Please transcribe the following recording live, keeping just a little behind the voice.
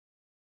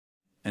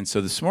And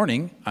so this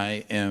morning,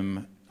 I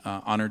am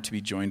honored to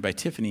be joined by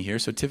Tiffany here.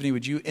 So Tiffany,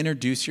 would you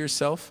introduce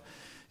yourself?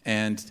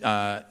 And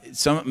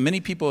many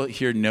people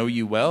here know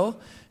you well,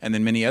 and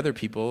then many other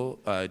people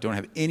don't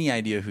have any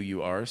idea who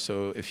you are.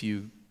 So if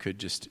you could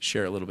just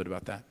share a little bit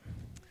about that.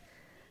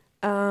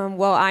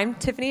 Well, I'm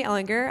Tiffany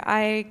Ellinger.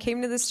 I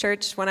came to this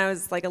church when I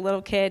was like a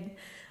little kid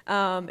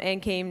and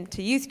came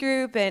to youth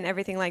group and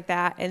everything like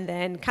that, and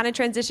then kind of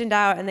transitioned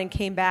out and then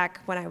came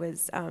back when I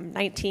was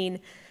 19.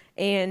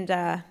 And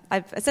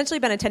I've essentially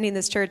been attending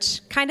this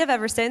church kind of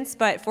ever since,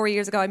 but 4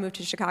 years ago I moved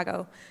to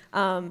Chicago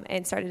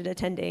and started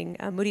attending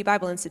Moody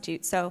Bible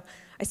Institute. So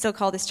I still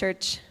call this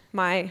church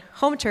my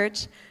home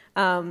church.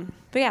 But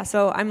yeah,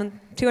 so I'm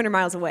 200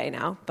 miles away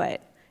now,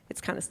 but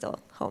it's kind of still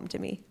home to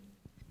me.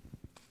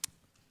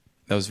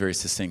 That was very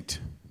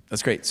succinct.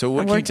 That's great. So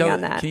what can you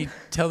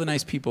tell the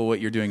nice people what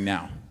you're doing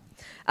now?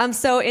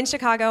 So in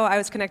Chicago, I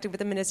was connected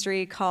with a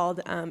ministry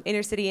called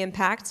Inner City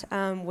Impact,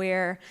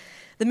 where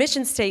the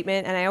mission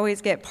statement, and I always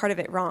get part of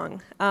it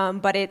wrong,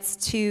 but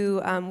it's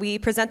we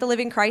present the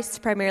living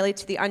Christ primarily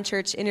to the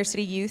unchurched inner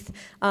city youth,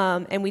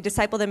 and we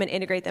disciple them and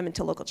integrate them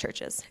into local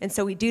churches. And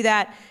so we do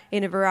that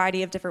in a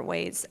variety of different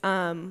ways.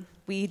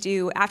 We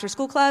do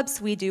after-school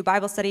clubs, we do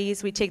Bible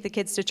studies, we take the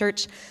kids to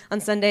church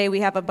on Sunday. We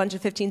have a bunch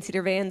of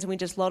 15-seater vans, and we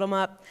just load them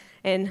up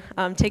and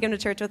take them to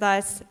church with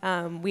us.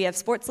 We have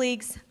sports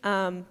leagues,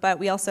 but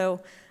we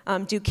also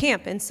do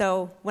camp. And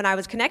so when I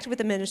was connected with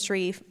the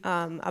ministry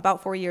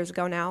about 4 years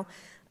ago now,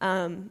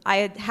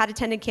 I had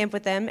attended camp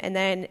with them, and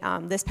then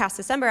this past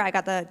December, I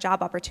got the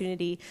job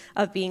opportunity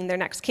of being their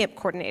next camp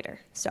coordinator.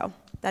 So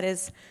that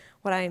is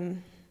what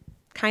I'm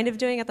kind of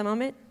doing at the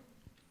moment.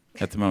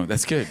 At the moment,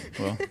 that's good.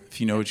 Well,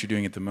 if you know what you're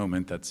doing at the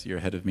moment, you're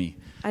ahead of me.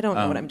 I don't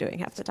know what I'm doing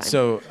half the time.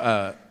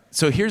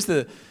 So here's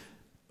the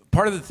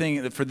part of the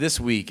thing for this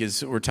week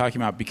is we're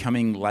talking about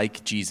becoming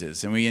like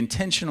Jesus, and we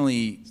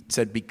intentionally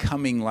said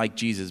becoming like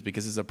Jesus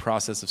because it's a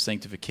process of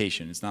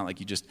sanctification. It's not like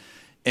you just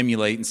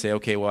emulate and say,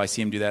 okay, well, I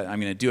see him do that, I'm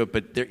going to do it.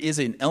 But there is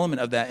an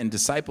element of that in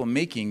disciple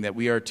making that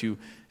we are to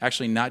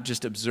actually not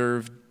just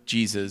observe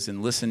Jesus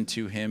and listen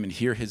to him and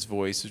hear his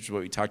voice, which is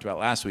what we talked about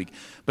last week,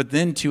 but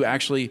then to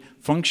actually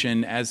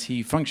function as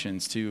he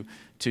functions, to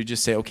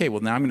just say, okay, well,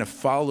 now I'm going to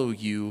follow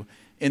you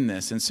in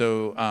this. And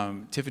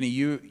so, Tiffany,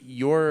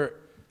 your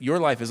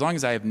life, as long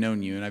as I have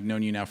known you, and I've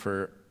known you now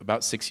for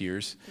about 6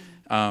 years,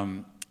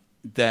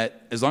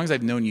 that as long as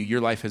I've known you,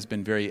 your life has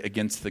been very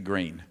against the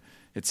grain,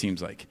 it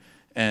seems like.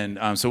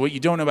 And so what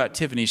you don't know about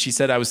Tiffany, she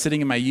said I was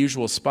sitting in my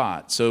usual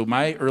spot. So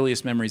my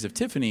earliest memories of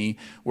Tiffany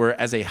were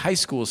as a high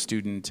school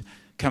student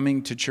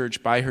coming to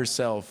church by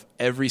herself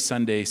every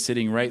Sunday,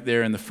 sitting right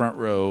there in the front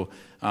row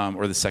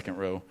or the second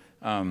row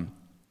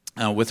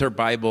with her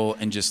Bible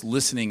and just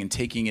listening and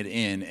taking it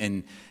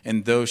in.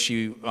 And though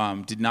she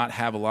did not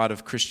have a lot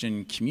of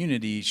Christian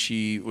community,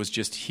 she was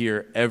just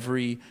here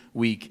every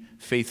week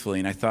faithfully.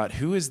 And I thought,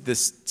 who is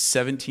this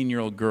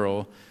 17-year-old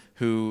girl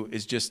who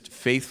is just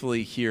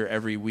faithfully here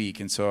every week?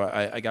 And so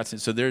I got to,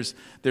 so there's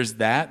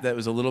that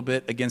was a little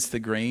bit against the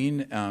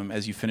grain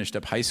as you finished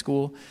up high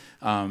school.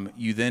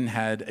 You then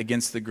had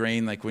against the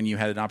grain, like when you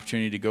had an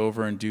opportunity to go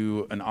over and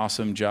do an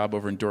awesome job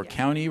over in Door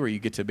County, where you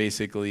get to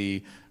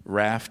basically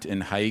raft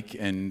and hike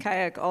and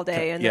kayak all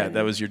day. And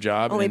that was your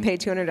job. Only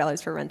paid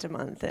 $200 for rent a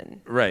month.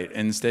 And right.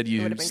 And instead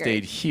you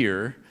stayed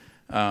here.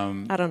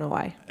 I don't know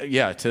why.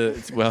 Yeah.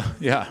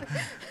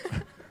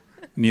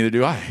 Neither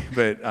do I,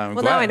 but I'm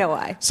glad. Now I know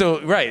why.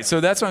 So, right, so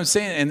that's what I'm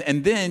saying.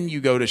 And then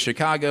you go to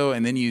Chicago,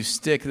 and then you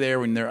stick there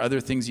when there are other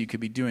things you could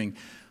be doing.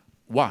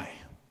 Why?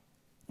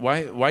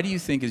 Why do you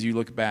think, as you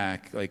look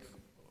back, like,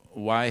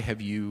 what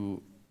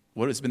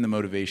has been the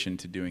motivation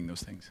to doing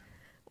those things?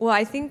 Well,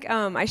 I think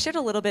I shared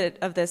a little bit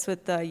of this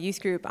with the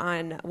youth group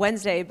on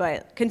Wednesday,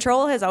 but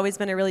control has always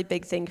been a really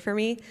big thing for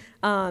me,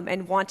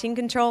 and wanting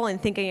control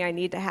and thinking I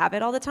need to have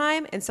it all the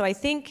time. And so I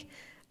think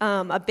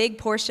a big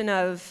portion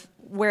of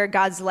where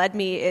God's led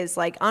me is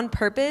like on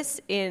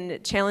purpose in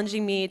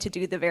challenging me to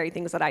do the very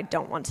things that I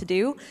don't want to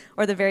do,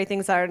 or the very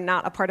things that are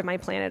not a part of my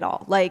plan at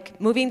all.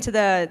 Like moving to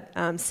the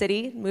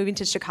moving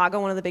to Chicago,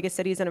 one of the biggest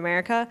cities in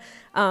America.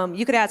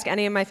 You could ask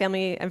any of my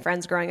family and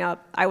friends growing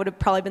up, I would have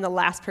probably been the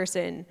last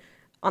person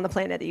on the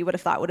planet that you would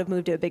have thought would have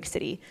moved to a big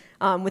city.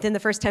 Within the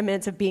first 10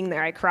 minutes of being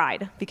there, I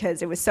cried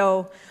because it was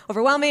so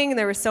overwhelming and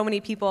there were so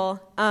many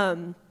people.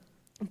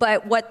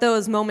 But what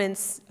those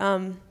moments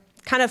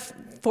kind of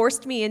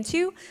forced me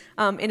into,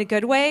 in a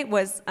good way,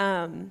 was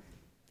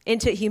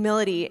into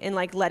humility and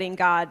like letting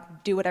God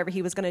do whatever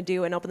he was going to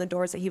do and open the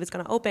doors that he was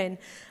going to open,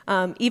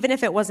 even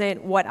if it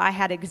wasn't what I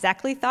had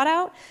exactly thought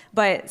out,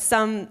 but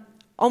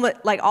almost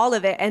like all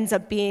of it ends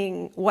up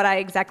being what I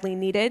exactly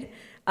needed.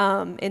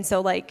 And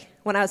so like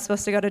when I was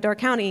supposed to go to Door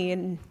County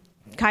and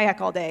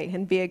kayak all day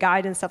and be a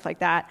guide and stuff like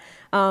that,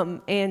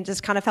 and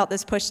just kind of felt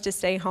this push to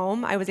stay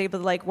home, I was able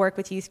to like work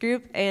with youth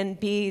group and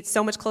be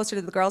so much closer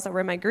to the girls that were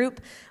in my group.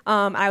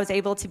 I was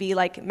able to be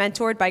like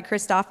mentored by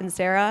Christoph and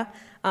Sarah,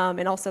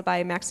 and also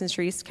by Max and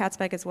Shreese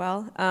Katzbeck as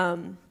well.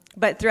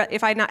 But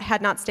if I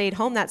had not stayed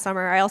home that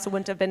summer, I also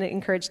wouldn't have been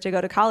encouraged to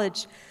go to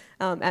college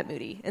at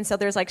Moody. And so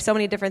there's like so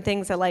many different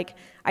things that like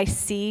I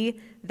see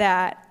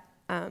that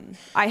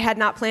I had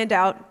not planned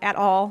out at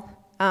all.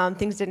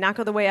 Things did not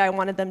go the way I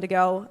wanted them to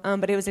go,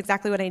 but it was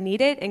exactly what I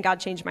needed, and God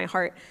changed my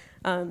heart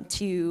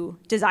to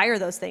desire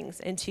those things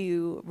and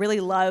to really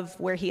love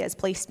where he has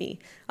placed me.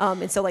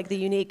 And so like the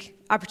unique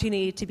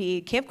opportunity to be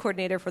camp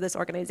coordinator for this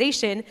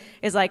organization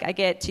is like I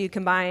get to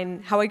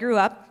combine how I grew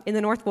up in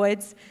the North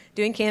Woods,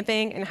 doing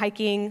camping and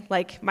hiking.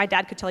 Like my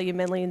dad could tell you a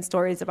million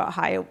stories about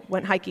how I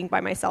went hiking by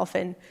myself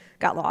and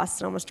got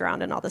lost and almost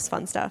drowned and all this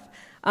fun stuff.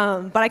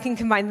 But I can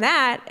combine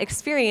that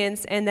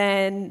experience and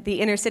then the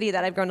inner city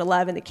that I've grown to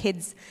love and the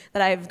kids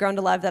that I've grown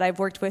to love that I've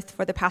worked with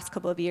for the past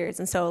couple of years.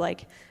 And so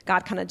like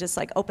God kind of just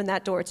like opened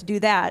that door to do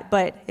that.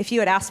 But if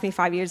you had asked me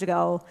 5 years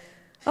ago,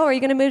 oh, are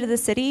you going to move to the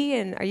city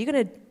and are you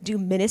going to do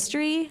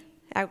ministry?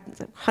 I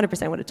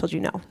 100% would have told you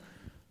no.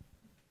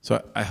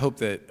 So I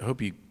hope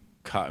you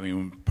caught, I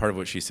mean, part of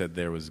what she said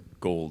there was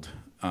gold.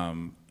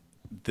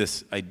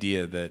 This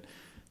idea that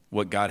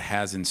what God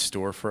has in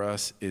store for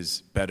us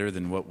is better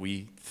than what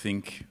we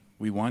think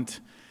we want,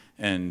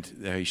 and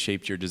how he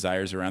shaped your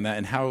desires around that.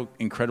 And how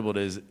incredible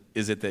is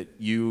it that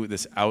you,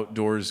 this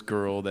outdoors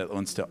girl that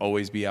wants to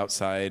always be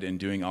outside and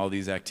doing all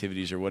these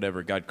activities or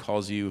whatever, God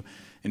calls you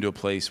into a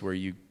place where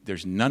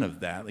there's none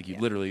of that. Like you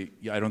literally,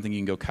 I don't think you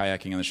can go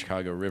kayaking on the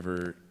Chicago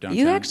River downtown.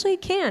 You actually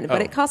can,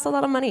 but it costs a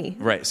lot of money.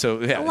 Right.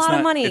 So yeah, a lot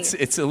of money.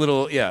 It's a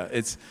little,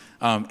 it's,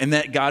 and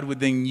that God would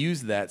then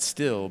use that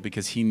still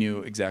because he knew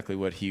exactly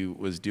what he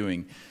was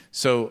doing.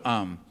 So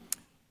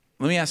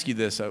let me ask you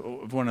this.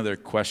 One other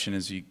question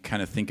as you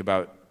kind of think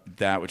about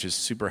that, which is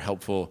super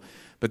helpful.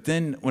 But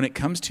then when it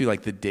comes to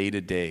like the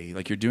day-to-day,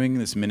 like you're doing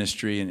this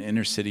ministry in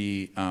inner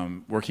city,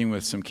 working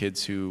with some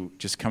kids who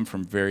just come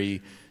from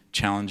very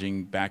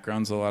challenging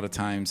backgrounds a lot of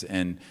times.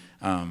 And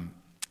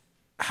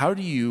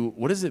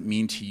what does it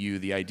mean to you,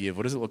 the idea of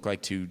what does it look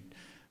like to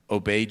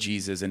obey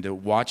Jesus and to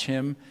watch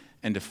him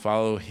and to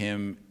follow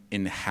him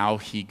in how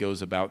he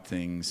goes about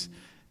things?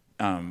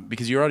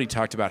 Because you already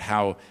talked about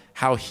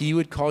how he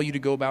would call you to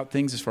go about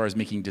things as far as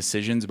making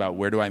decisions about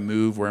where do I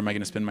move, where am I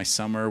going to spend my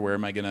summer, where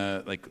am I going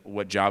to, like,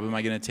 what job am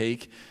I going to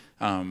take?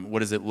 What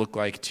does it look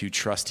like to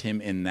trust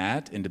him in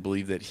that and to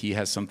believe that he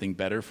has something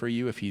better for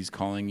you if he's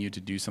calling you to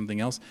do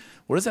something else?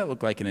 What does that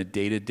look like in a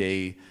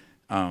day-to-day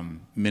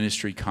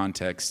ministry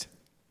context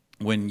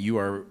when you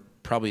are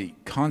probably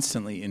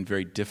constantly in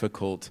very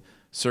difficult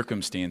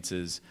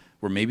circumstances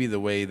where maybe the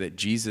way that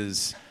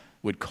Jesus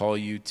would call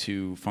you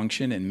to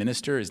function and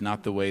minister is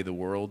not the way the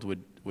world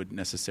would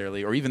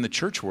necessarily, or even the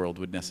church world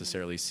would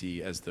necessarily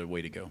see as the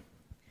way to go?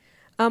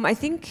 I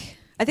think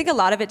a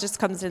lot of it just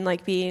comes in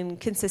like being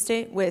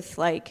consistent with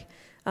like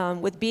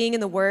with being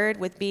in the Word,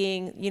 with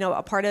being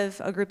a part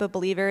of a group of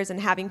believers and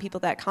having people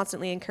that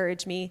constantly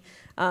encourage me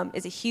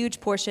is a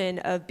huge portion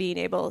of being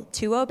able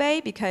to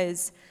obey,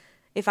 because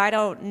if I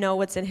don't know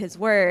what's in his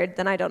word,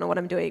 then I don't know what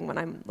I'm doing when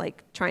I'm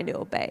like trying to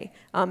obey.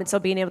 And so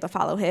being able to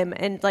follow him,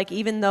 and like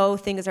even though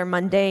things are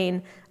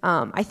mundane,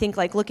 I think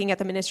like looking at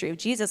the ministry of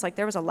Jesus, like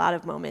there was a lot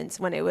of moments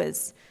when it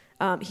was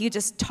he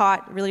just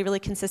taught really,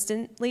 really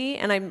consistently,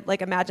 and I'm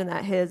like imagine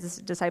that his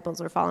disciples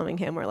were following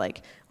him. Were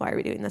like, why are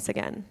we doing this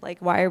again? Like,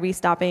 why are we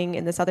stopping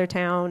in this other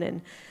town?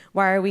 And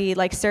why are we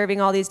like serving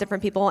all these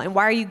different people? And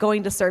why are you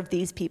going to serve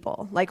these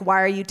people? Like,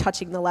 why are you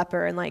touching the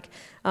leper? And like,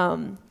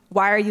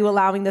 why are you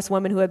allowing this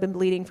woman who had been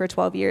bleeding for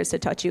 12 years to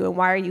touch you? And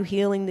why are you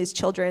healing these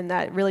children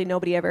that really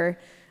nobody ever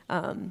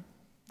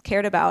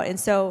cared about? And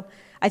so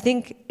I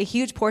think a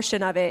huge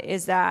portion of it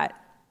is that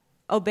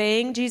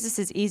obeying Jesus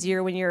is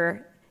easier when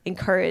you're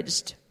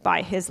encouraged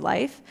by his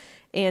life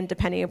and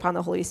depending upon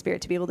the Holy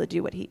Spirit to be able to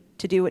do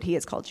what he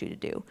has called you to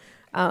do.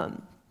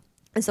 And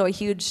so a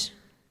huge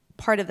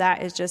part of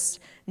that is just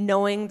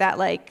knowing that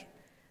like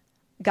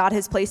God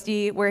has placed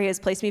me where he has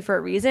placed me for a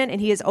reason,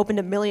 and he has opened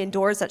a million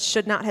doors that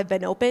should not have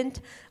been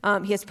opened.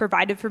 He has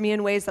provided for me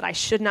in ways that I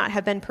should not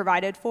have been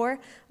provided for,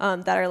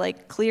 that are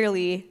like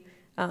clearly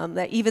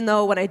that even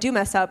though when I do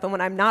mess up and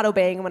when I'm not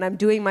obeying and when I'm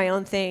doing my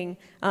own thing,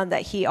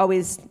 that he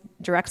always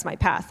directs my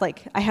path.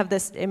 Like I have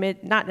this image,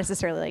 not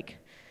necessarily like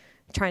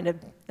trying to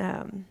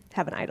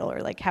have an idol or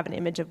like have an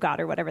image of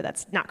God or whatever.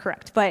 That's not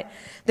correct. But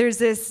there's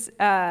this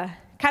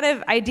kind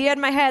of idea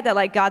in my head that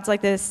like God's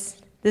like this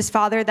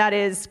father that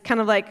is kind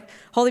of like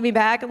holding me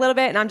back a little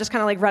bit, and I'm just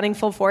kind of like running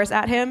full force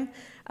at him,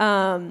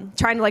 trying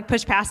to like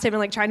push past him and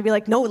like trying to be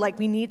like, no, like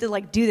we need to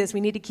like do this.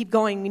 We need to keep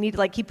going. We need to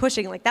like keep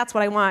pushing. Like that's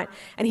what I want.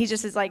 And he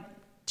just is like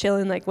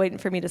chilling, like waiting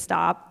for me to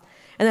stop.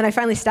 And then I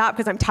finally stop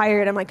because I'm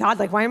tired. I'm like, God,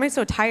 like why am I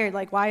so tired?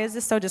 Like why is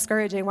this so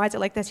discouraging? Why is it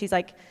like this? He's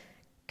like,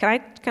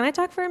 can I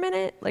talk for a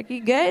minute? Like, you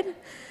good?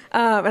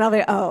 And I'll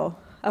be, oh,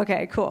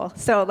 okay, cool.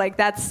 So like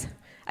that's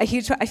a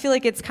huge. I feel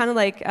like it's kind of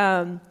like.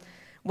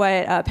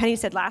 What Penny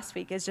said last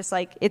week is just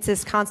like, it's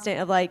this constant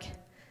of like,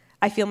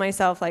 I feel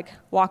myself like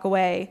walk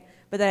away,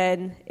 but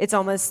then it's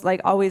almost like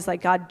always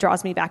like God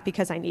draws me back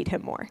because I need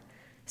him more.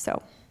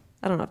 So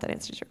I don't know if that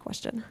answers your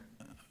question.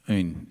 I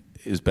mean,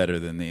 it was better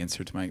than the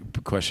answer to my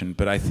question,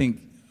 but I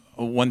think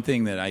one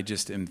thing that I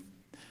just am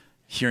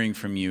hearing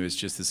from you is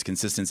just this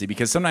consistency.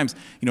 Because sometimes,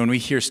 when we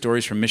hear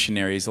stories from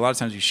missionaries, a lot of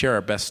times we share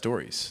our best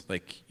stories.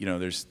 Like,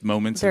 there's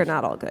moments. They're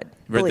not all good.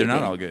 Right, they're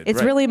not all good.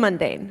 It's really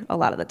mundane a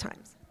lot of the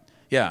times.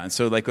 Yeah, and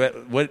so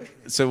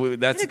so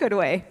that's in a good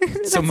way.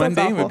 So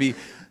mundane would be.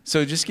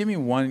 So just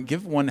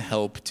give one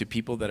help to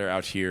people that are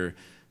out here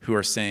who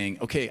are saying,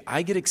 okay,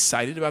 I get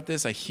excited about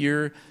this. I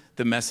hear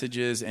the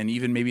messages, and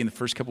even maybe in the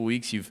first couple of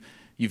weeks,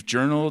 you've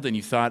journaled and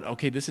you thought,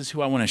 okay, this is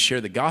who I want to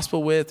share the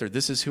gospel with, or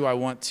this is who I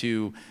want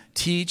to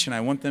teach, and I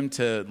want them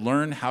to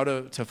learn how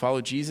to follow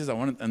Jesus. I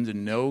want them to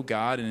know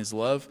God and his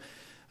love.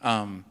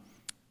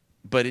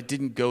 But it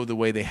didn't go the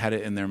way they had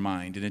it in their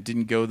mind, and it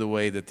didn't go the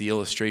way that the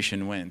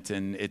illustration went,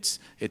 and it's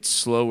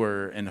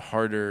slower and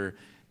harder,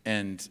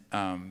 and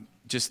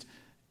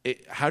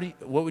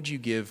what would you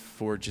give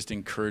for just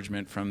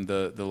encouragement from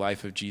the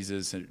life of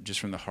Jesus, and just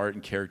from the heart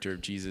and character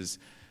of Jesus,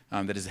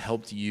 that has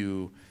helped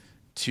you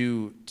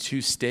to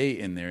stay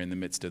in there in the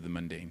midst of the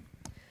mundane?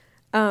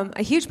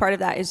 A huge part of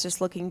that is just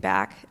looking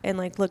back and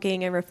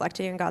looking and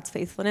reflecting on God's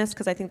faithfulness,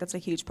 because I think that's a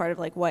huge part of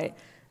what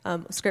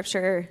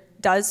Scripture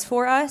does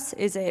for us.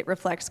 Is it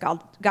reflects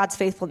God's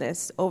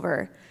faithfulness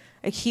over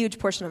a huge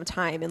portion of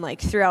time and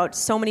throughout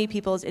so many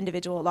people's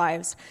individual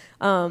lives.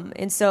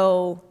 And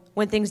so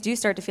when things do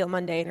start to feel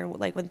mundane, or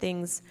when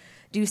things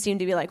do seem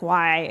to be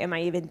why am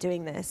I even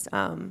doing this?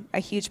 A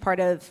huge part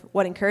of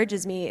what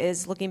encourages me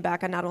is looking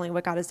back on not only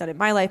what God has done in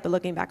my life, but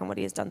looking back on what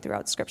he has done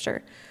throughout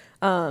Scripture.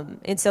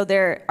 And so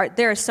there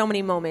are so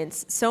many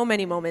moments,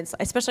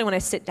 especially when I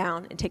sit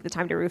down and take the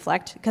time to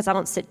reflect, because I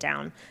don't sit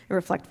down and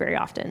reflect very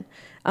often,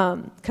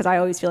 because I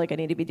always feel like I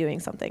need to be doing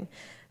something.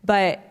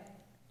 But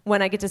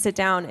when I get to sit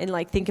down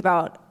and think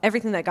about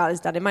everything that God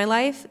has done in my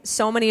life,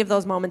 so many of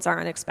those moments are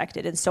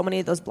unexpected, and so many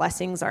of those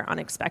blessings are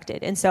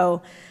unexpected. And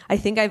so I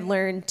think I've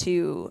learned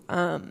to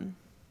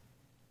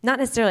not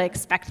necessarily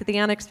expect the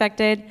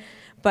unexpected,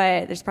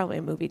 but there's probably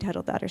a movie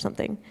titled that or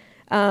something.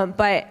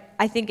 But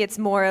I think it's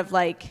more of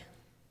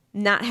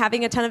not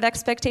having a ton of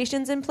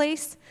expectations in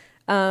place.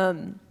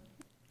 And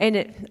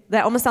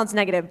that almost sounds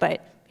negative,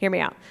 but hear me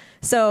out.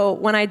 So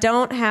when I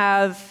don't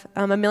have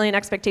a million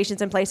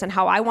expectations in place on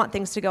how I want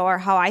things to go or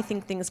how I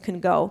think things can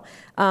go,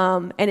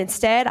 and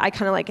instead I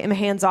kind of am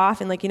hands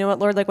off and you know what,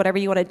 Lord, whatever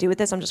you want to do with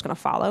this, I'm just going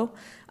to follow.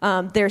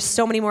 There's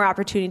so many more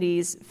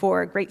opportunities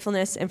for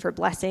gratefulness and for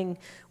blessing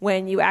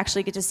when you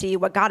actually get to see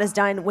what God has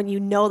done, when you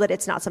know that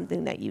it's not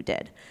something that you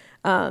did,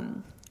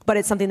 but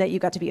it's something that you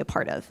got to be a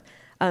part of.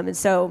 And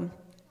so,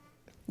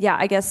 yeah,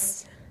 I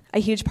guess a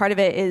huge part of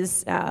it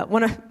is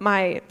one of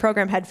my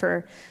program head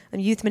for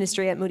youth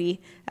ministry at Moody.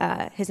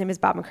 His name is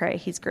Bob McCrae.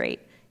 He's great.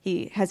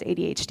 He has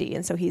ADHD,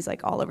 and so he's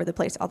all over the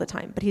place all the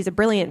time. But he's a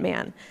brilliant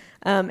man.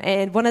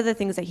 And one of the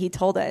things that he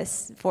told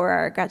us for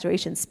our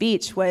graduation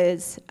speech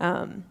was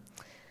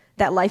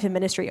that life and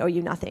ministry owe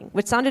you nothing,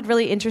 which sounded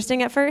really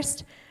interesting at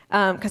first,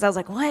 because I was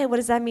like, what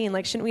does that mean?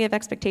 Shouldn't we have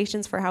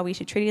expectations for how we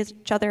should treat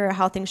each other or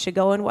how things should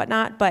go and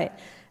whatnot? But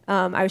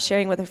I was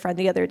sharing with a friend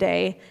the other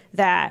day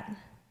that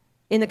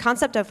in the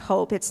concept of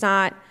hope, it's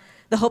not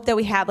the hope that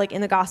we have in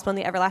the gospel, and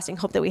the everlasting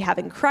hope that we have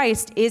in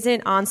Christ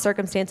isn't on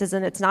circumstances,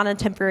 and it's not on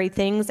temporary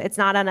things. It's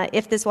not on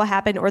if this will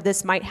happen or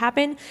this might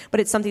happen, but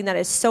it's something that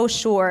is so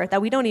sure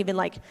that we don't even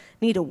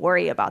need to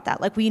worry about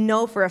that. We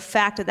know for a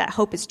fact that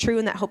hope is true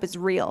and that hope is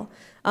real,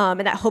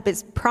 and that hope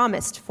is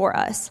promised for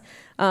us.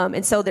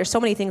 And so there's so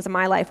many things in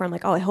my life where I'm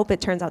I hope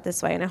it turns out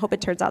this way, and I hope it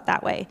turns out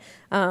that way.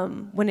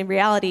 When in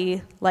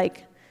reality,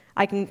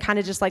 I can kind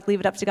of just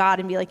leave it up to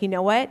God and be you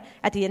know what?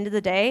 At the end of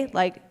the day,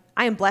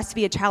 I am blessed to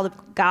be a child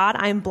of God.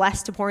 I am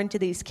blessed to pour into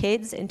these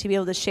kids and to be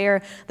able to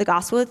share the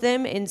gospel with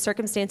them in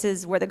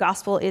circumstances where the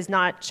gospel is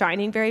not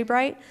shining very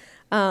bright.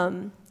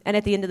 And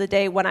at the end of the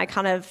day, when I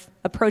kind of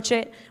approach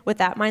it with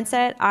that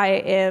mindset, I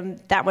am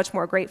that much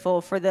more grateful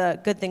for the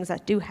good things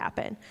that do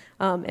happen.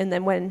 And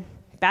then when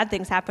bad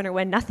things happen or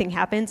when nothing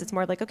happens, it's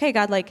more okay,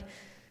 God,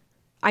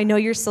 I know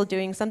you're still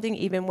doing something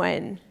even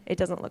when it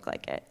doesn't look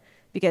like it.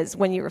 Because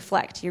when you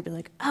reflect, you'll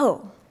be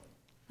oh,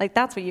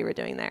 that's what you were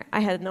doing there.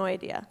 I had no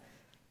idea.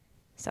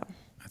 So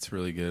that's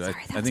really good.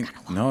 Sorry, I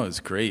think no,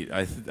 it's great.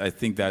 I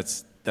think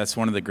that's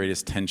one of the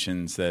greatest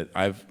tensions that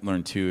I've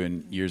learned too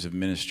in years of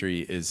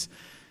ministry is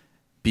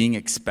being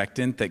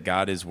expectant that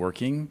God is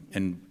working,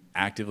 and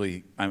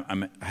actively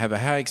I have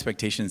high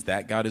expectations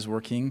that God is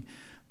working,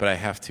 but I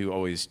have to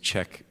always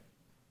check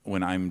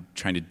when I'm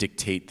trying to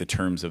dictate the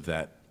terms of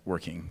that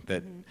working,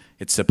 that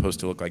it's supposed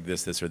to look like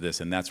this, or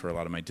this, and that's where a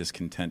lot of my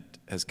discontent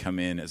has come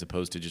in, as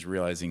opposed to just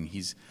realizing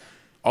he's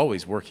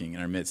always working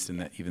in our midst, and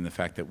that even the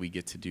fact that we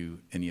get to do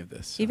any of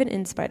this. So. Even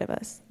in spite of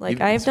us.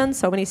 I've done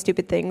so many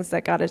stupid things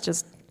that God has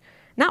just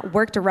not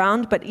worked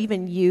around, but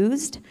even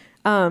used.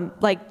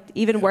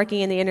 Even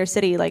working in the inner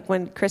city,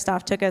 when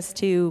Christoph took us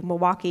to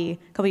Milwaukee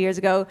a couple years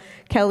ago,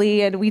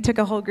 Kelly and we took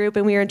a whole group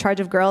and we were in charge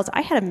of girls.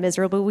 I had a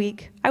miserable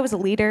week. I was a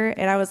leader,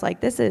 and I was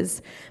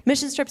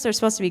mission trips are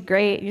supposed to be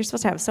great. You're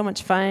supposed to have so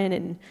much fun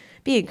and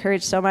be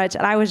encouraged so much.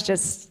 And I was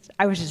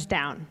just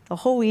down the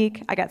whole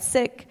week. I got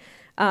sick.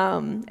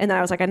 And then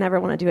I was I never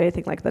want to do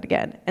anything like that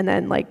again. And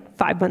then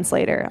 5 months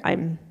later,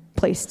 I'm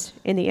placed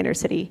in the inner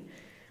city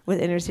with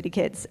inner city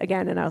kids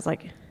again. And I was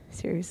like,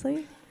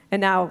 seriously?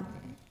 And now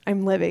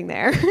I'm living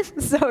there.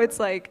 So it's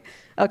like,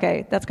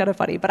 okay, that's kind of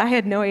funny. But I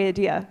had no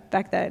idea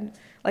back then.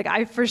 Like,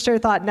 I for sure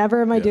thought,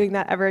 never am I doing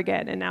that ever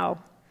again. And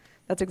now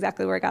that's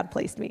exactly where God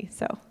placed me.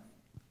 So,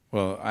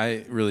 well,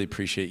 I really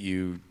appreciate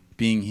you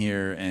being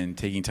here and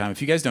taking time.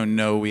 If you guys don't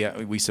know,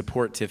 we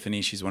support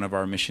Tiffany. She's one of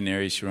our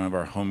missionaries. She's one of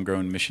our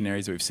homegrown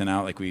missionaries that we've sent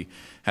out. Like, we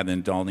had the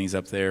Dalneys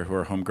up there who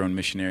are homegrown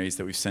missionaries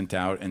that we've sent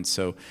out. And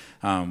so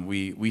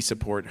we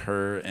support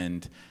her,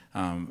 and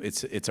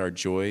it's our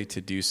joy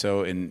to do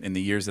so. In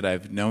the years that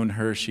I've known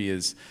her, she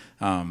is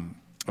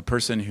a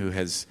person who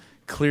has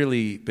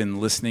clearly been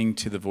listening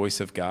to the voice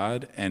of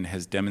God and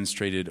has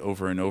demonstrated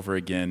over and over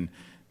again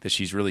that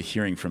she's really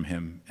hearing from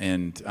him.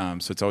 And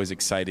so it's always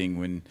exciting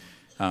when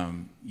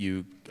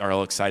you are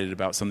all excited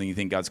about something you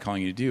think God's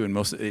calling you to do, and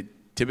most it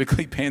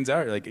typically pans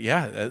out. You're like,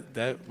 yeah,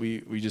 that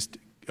we just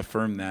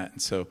affirm that.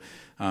 And so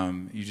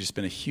you've just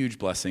been a huge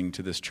blessing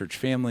to this church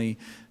family,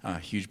 a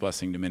huge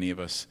blessing to many of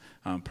us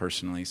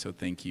personally. So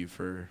thank you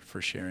for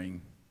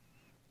sharing.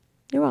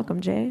 You're welcome,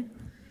 Jay.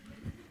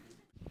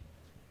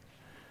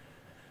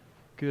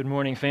 Good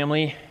morning,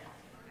 family.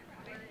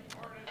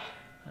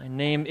 My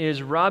name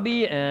is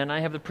Robbie, and I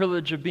have the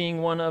privilege of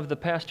being one of the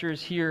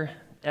pastors here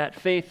at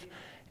Faith.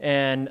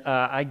 And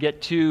I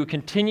get to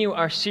continue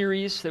our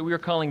series that we are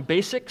calling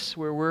Basics,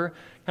 where we're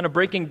kind of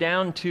breaking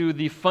down to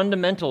the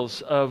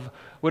fundamentals of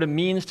what it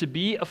means to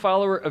be a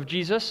follower of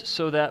Jesus,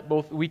 so that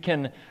both we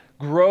can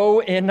grow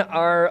in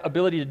our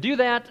ability to do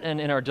that and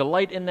in our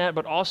delight in that,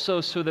 but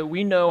also so that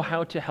we know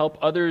how to help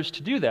others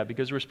to do that,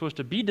 because we're supposed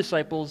to be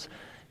disciples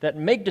that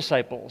make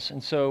disciples.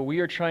 And so we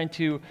are trying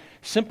to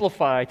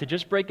simplify, to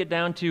just break it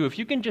down to, if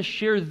you can just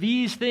share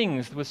these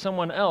things with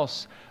someone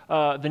else,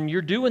 then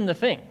you're doing the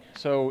thing.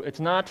 So it's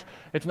not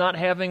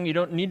having, you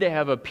don't need to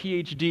have a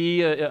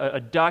PhD, a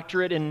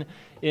doctorate in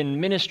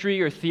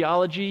ministry or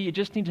theology. You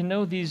just need to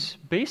know these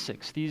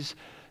basics, these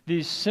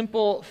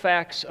simple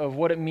facts of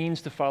what it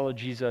means to follow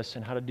Jesus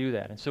and how to do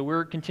that. And so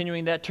we're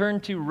continuing that. Turn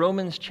to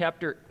Romans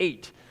chapter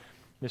 8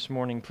 this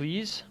morning,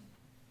 please.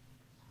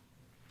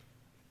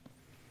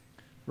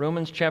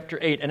 Romans chapter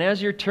 8. And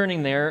as you're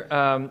turning there,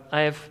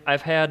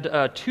 I've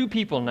had two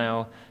people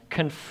now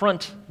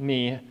confront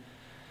me,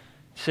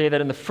 say that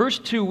in the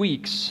first 2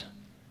 weeks,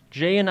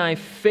 Jay and I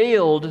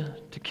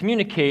failed to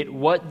communicate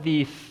what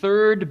the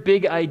third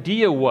big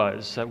idea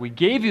was. That we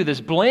gave you this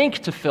blank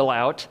to fill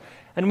out,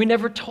 and we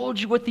never told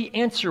you what the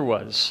answer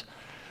was.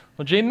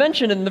 Well, Jay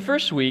mentioned in the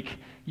first week,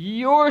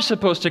 you're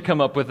supposed to come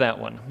up with that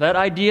one. That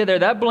idea there,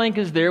 that blank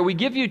is there. We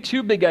give you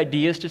two big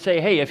ideas to say,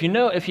 hey, if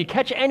you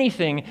catch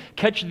anything,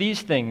 catch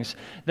these things.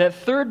 That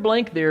third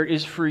blank there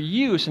is for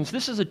you, since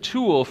this is a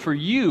tool for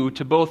you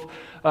to both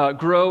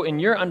grow in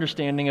your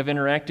understanding of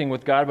interacting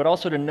with God, but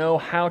also to know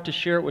how to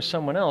share it with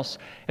someone else.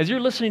 As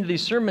you're listening to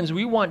these sermons,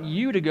 we want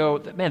you to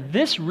go, man,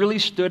 this really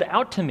stood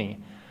out to me.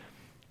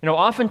 You know,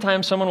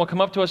 oftentimes someone will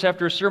come up to us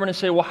after a sermon and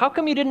say, well, how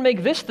come you didn't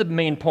make this the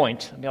main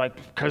point? I'll be like,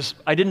 because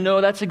I didn't know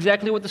that's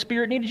exactly what the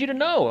Spirit needed you to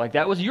know. Like,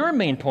 that was your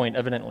main point,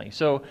 evidently.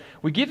 So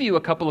we give you a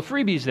couple of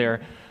freebies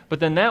there, but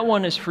then that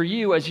one is for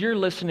you as you're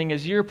listening,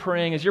 as you're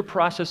praying, as you're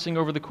processing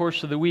over the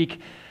course of the week,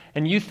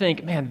 and you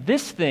think, man,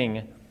 this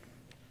thing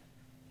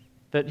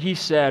that he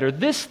said, or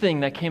this thing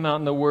that came out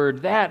in the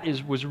Word,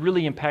 was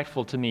really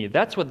impactful to me.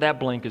 That's what that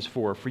blank is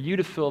for you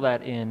to fill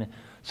that in,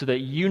 so that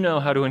you know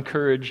how to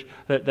encourage,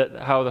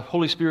 how the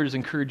Holy Spirit is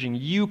encouraging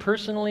you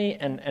personally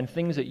and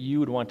things that you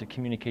would want to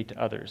communicate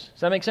to others. Does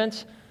that make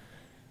sense?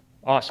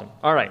 Awesome.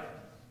 All right.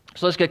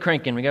 So let's get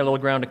cranking. We got a little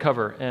ground to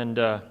cover, and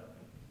I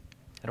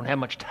don't have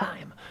much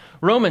time.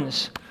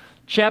 Romans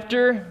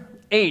chapter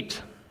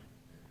 8.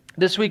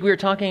 This week we are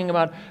talking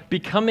about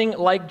becoming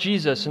like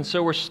Jesus, and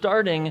so we're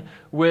starting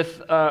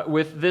with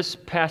this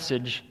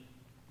passage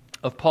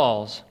of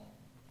Paul's.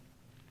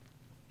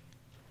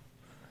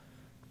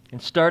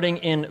 And starting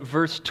in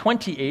verse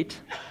 28,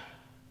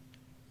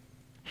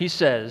 he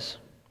says,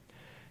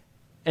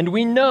 "And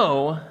we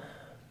know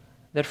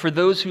that for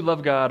those who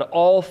love God,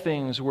 all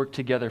things work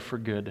together for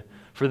good,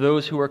 for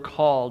those who are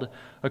called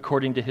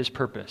according to his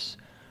purpose.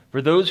 For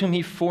those whom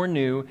he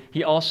foreknew,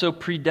 he also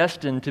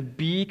predestined to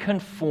be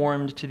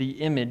conformed to the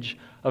image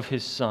of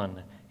his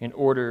Son, in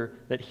order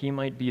that he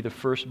might be the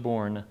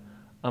firstborn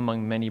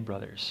among many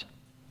brothers."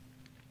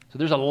 So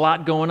there's a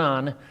lot going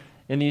on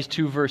in these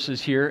two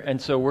verses here, and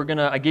so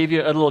I gave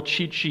you a little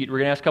cheat sheet. We're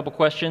going to ask a couple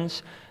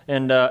questions,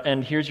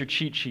 and here's your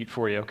cheat sheet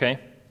for you, okay?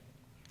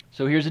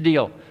 So here's the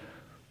deal.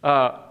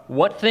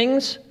 What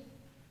things?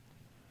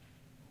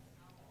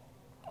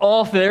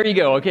 There you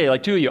go. Okay,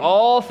 like two of you.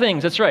 All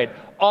things, that's right.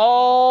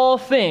 All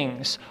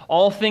things.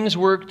 All things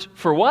worked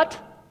for what?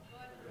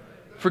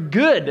 For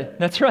good.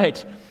 That's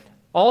right.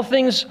 All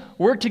things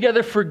work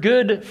together for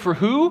good for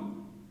who?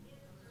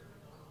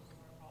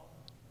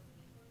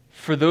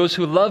 For those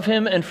who love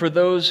him and for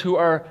those who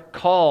are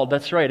called.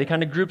 That's right. It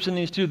kind of groups in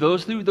these two.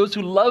 Those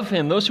who love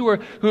him, those who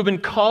have been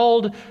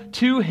called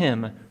to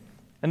him.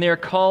 And they are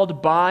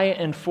called by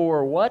and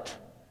for what?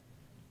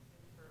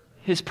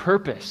 His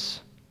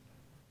purpose.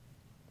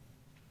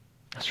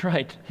 That's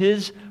right,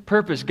 his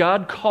purpose.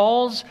 God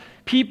calls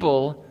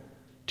people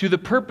to the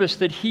purpose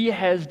that he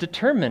has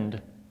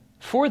determined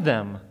for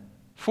them,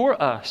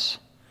 for us.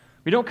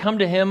 We don't come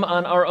to him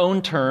on our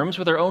own terms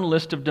with our own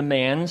list of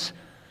demands,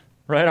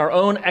 right? Our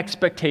own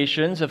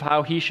expectations of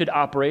how he should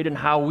operate and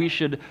how we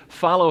should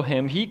follow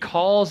him. He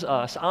calls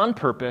us on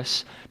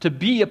purpose to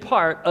be a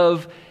part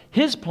of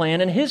his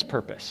plan and his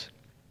purpose.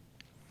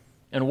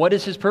 And what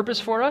is his purpose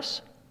for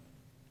us?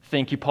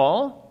 Thank you,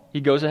 Paul.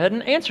 He goes ahead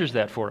and answers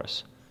that for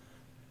us.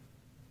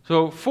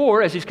 So,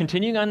 as he's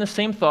continuing on the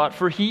same thought,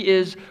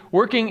 he's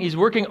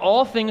working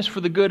all things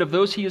for the good of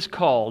those he has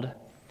called,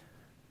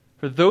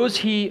 for those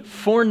he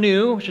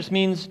foreknew, which just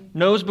means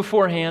knows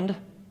beforehand,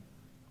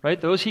 right?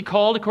 Those he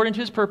called according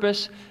to his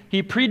purpose,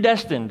 he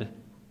predestined,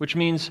 which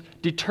means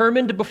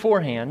determined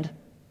beforehand,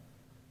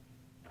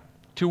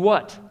 to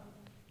what?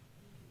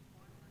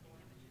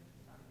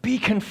 Be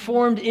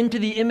conformed into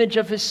the image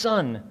of his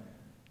Son,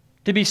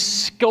 to be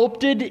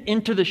sculpted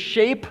into the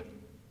shape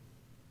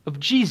of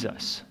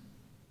Jesus.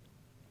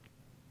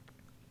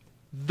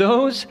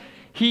 Those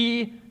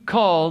he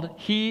called,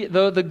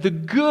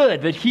 the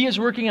good that he is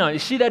working out. You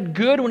see that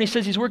good when he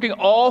says he's working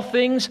all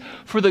things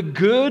for the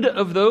good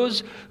of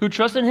those who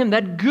trust in him?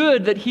 That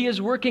good that he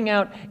is working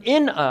out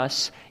in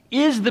us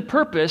is the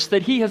purpose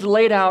that he has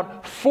laid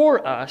out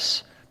for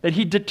us, that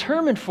he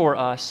determined for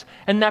us,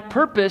 and that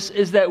purpose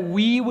is that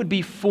we would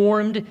be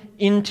formed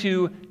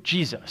into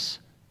Jesus.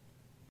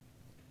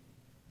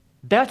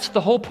 That's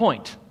the whole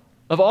point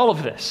of all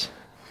of this.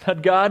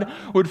 That God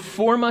would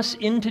form us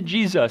into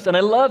Jesus. And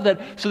I love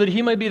that, so that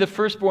he might be the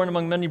firstborn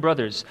among many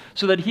brothers,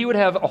 so that he would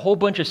have a whole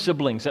bunch of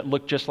siblings that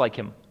look just like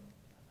him.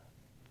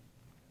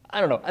 I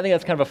don't know. I think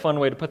that's kind of a fun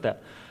way to put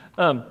that.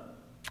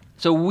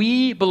 So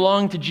we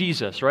belong to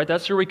Jesus, right?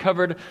 That's where we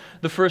covered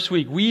the first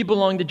week. We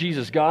belong to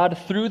Jesus. God,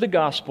 through the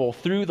gospel,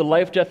 through the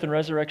life, death, and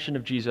resurrection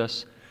of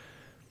Jesus,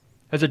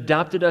 has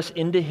adopted us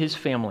into his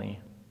family.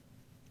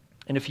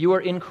 And if you are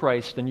in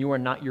Christ, then you are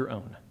not your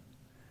own.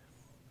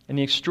 And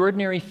the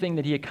extraordinary thing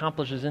that he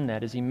accomplishes in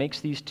that is he makes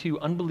these two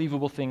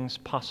unbelievable things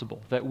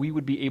possible, that we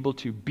would be able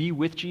to be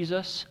with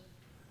Jesus,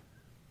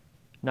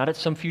 not at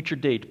some future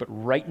date, but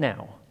right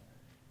now.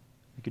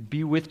 We could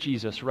be with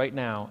Jesus right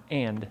now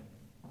and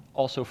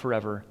also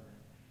forever,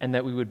 and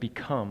that we would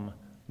become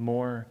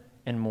more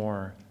and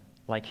more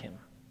like him.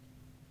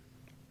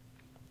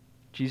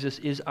 Jesus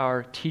is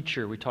our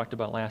teacher, we talked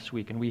about last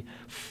week, and we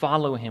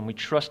follow him. We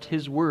trust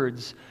his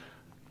words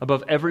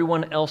above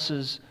everyone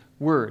else's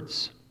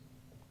words.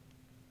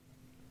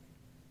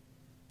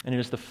 And it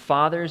is the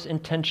Father's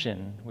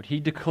intention, what he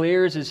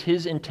declares is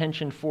his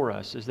intention for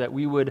us, is that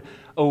we would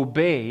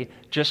obey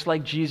just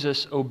like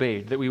Jesus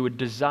obeyed, that we would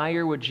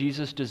desire what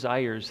Jesus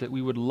desires, that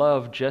we would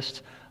love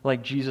just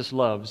like Jesus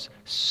loves,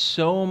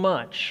 so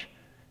much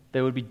that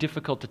it would be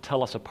difficult to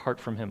tell us apart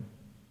from him.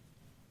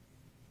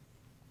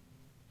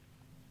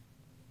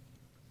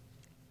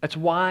 That's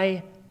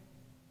why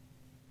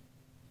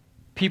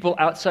people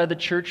outside the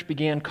church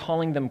began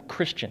calling them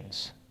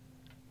Christians,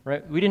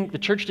 right? The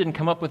church didn't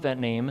come up with that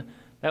name.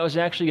 That was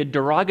actually a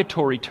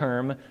derogatory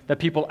term that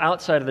people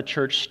outside of the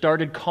church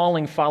started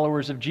calling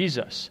followers of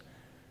Jesus.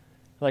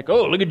 Like,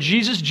 oh, look at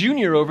Jesus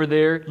Jr. over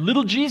there,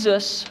 little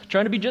Jesus,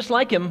 trying to be just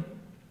like him.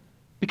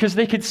 Because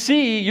they could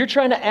see you're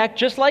trying to act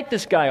just like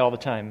this guy all the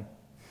time.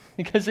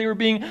 Because they were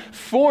being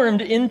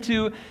formed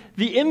into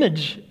the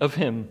image of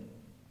him.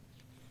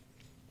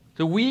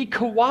 So we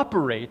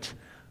cooperate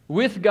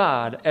with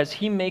God as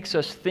he makes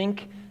us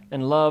think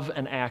and love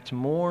and act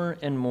more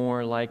and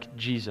more like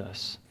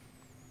Jesus.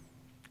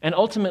 And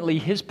ultimately,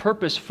 his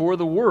purpose for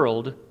the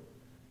world,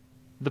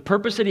 the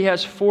purpose that he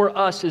has for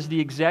us, is the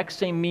exact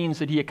same means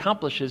that he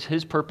accomplishes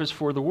his purpose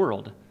for the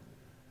world.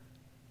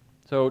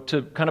 So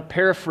to kind of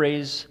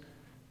paraphrase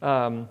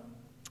Dallas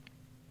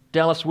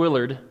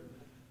Willard,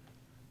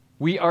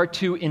 we are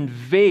to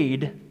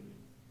invade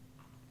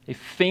a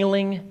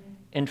failing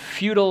and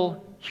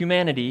futile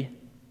humanity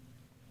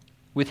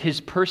with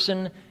his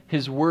person,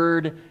 his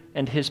word,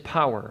 and his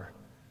power.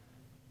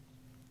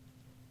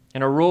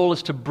 And our role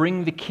is to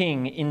bring the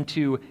King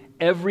into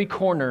every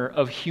corner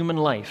of human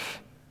life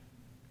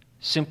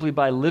simply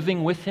by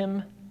living with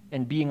him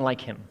and being like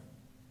him.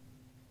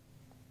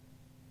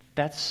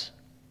 That's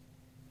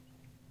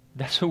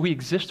what we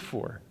exist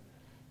for.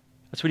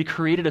 That's what he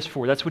created us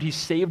for. That's what he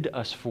saved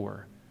us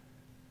for.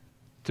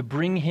 To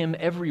bring him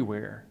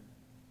everywhere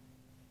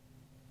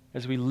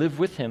as we live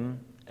with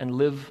him and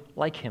live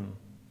like him.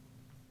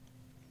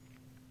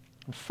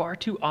 And far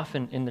too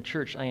often in the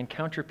church, I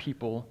encounter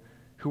people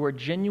who are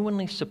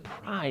genuinely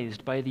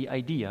surprised by the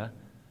idea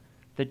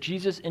that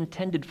Jesus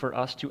intended for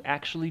us to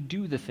actually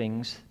do the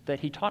things that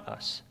he taught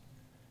us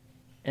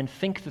and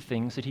think the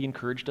things that he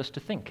encouraged us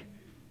to think.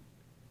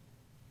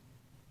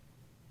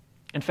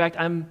 In fact,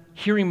 I'm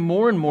hearing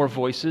more and more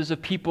voices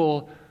of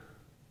people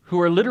who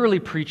are literally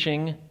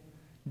preaching,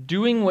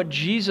 doing what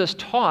Jesus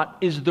taught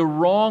is the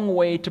wrong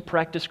way to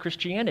practice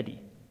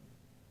Christianity.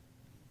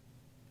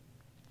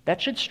 That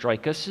should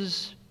strike us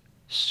as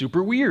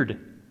super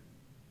weird.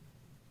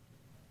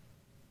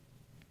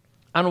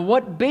 On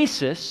what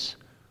basis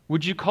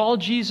would you call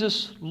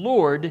Jesus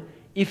Lord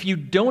if you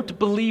don't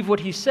believe what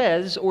he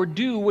says or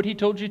do what he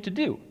told you to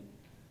do?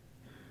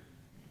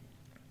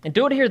 And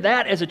don't hear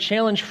that as a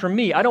challenge for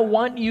me. I don't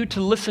want you to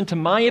listen to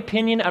my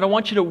opinion. I don't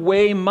want you to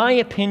weigh my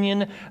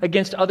opinion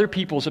against other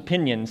people's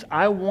opinions.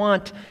 I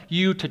want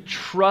you to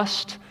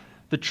trust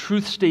the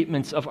truth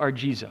statements of our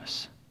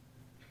Jesus.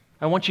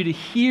 I want you to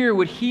hear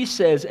what he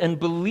says and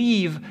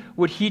believe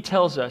what he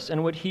tells us.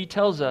 And what he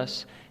tells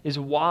us is,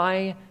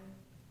 why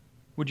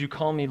would you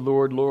call me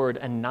Lord, Lord,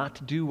 and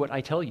not do what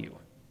I tell you?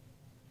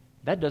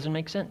 That doesn't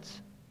make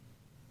sense.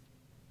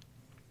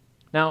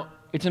 Now,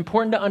 it's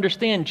important to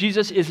understand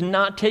Jesus is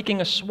not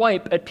taking a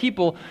swipe at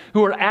people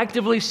who are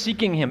actively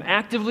seeking him,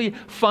 actively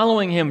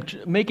following him,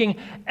 making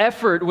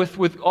effort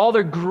with all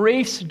their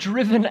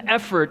grace-driven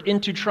effort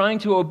into trying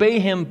to obey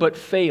him but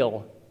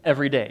fail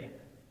every day.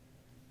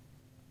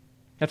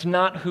 That's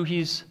not who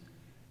he's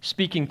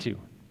speaking to.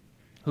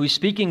 Who he's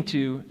speaking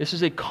to, this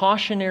is a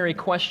cautionary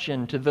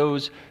question to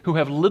those who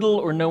have little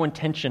or no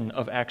intention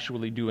of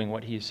actually doing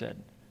what he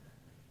said.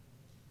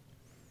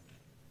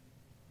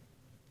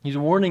 He's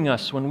warning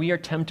us when we are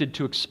tempted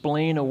to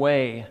explain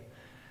away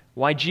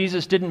why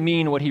Jesus didn't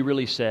mean what he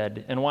really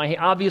said, and why he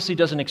obviously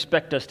doesn't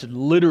expect us to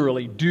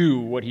literally do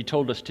what he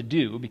told us to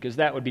do, because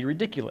that would be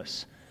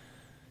ridiculous.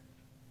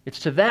 It's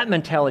to that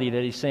mentality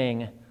that he's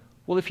saying,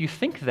 well, if you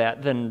think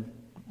that, then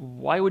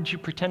why would you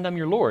pretend I'm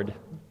your Lord?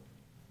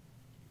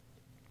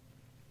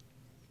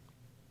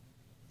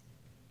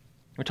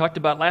 We talked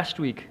about last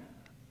week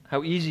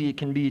how easy it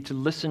can be to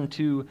listen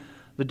to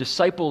the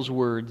disciples'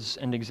 words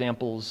and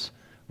examples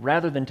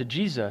rather than to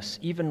Jesus,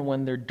 even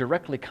when they're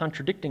directly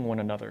contradicting one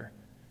another.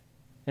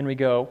 And we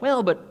go,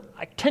 well, but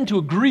I tend to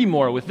agree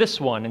more with this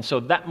one, and so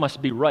that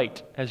must be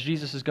right, as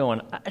Jesus is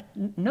going,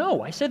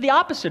 no, I said the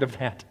opposite of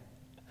that.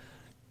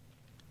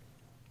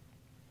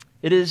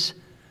 It's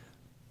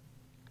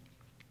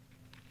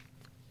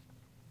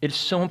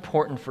so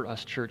important for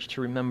us, church,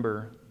 to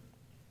remember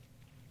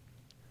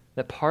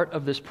that part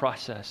of this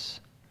process,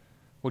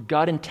 what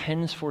God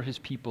intends for his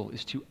people,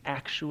 is to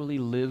actually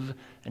live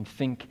and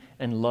think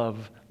and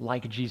love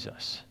like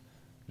Jesus.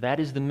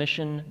 That is the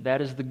mission, that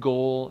is the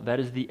goal, that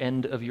is the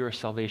end of your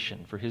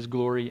salvation, for his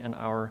glory and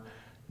our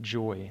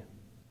joy.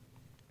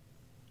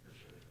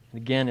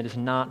 And again, it is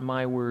not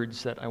my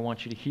words that I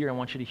want you to hear. I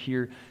want you to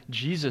hear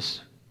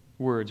Jesus'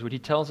 words. What he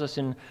tells us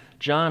in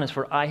John is,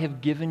 for I have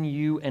given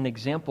you an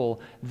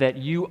example that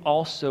you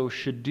also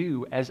should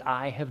do as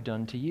I have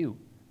done to you.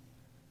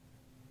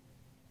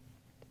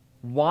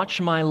 Watch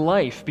my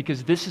life,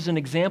 because this is an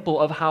example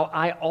of how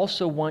I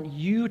also want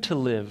you to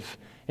live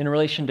in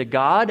relation to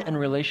God and in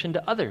relation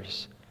to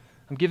others.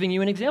 I'm giving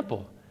you an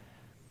example.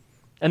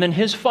 And then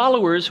his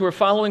followers, who are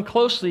following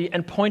closely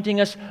and pointing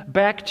us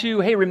back to,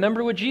 hey,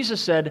 remember what Jesus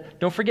said.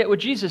 Don't forget what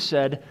Jesus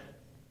said.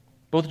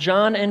 Both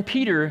John and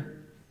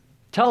Peter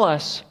tell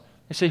us,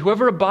 they say,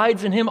 whoever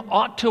abides in him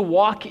ought to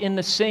walk in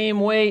the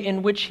same way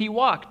in which he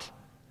walked.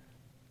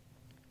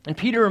 And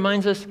Peter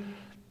reminds us,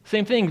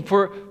 same thing,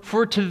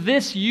 for to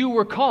this you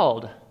were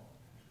called.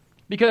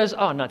 Because,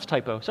 it's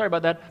typo, sorry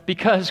about that.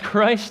 Because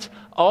Christ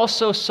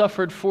also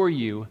suffered for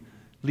you,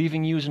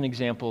 leaving you as an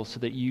example so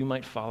that you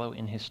might follow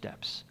in his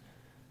steps.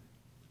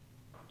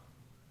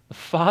 The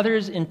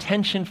Father's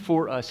intention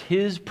for us,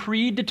 his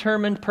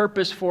predetermined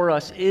purpose for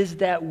us, is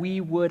that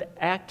we would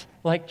act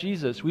like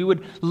Jesus. We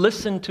would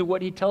listen to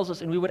what he tells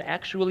us, and we would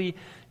actually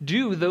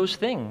do those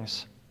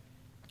things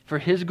for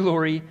his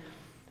glory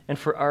and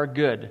for our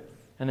good.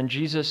 And then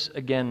Jesus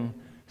again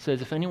says,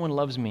 if anyone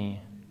loves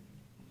me,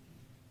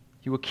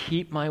 he will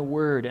keep my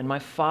word, and my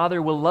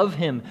Father will love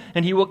him,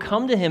 and he will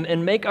come to him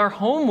and make our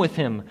home with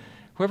him.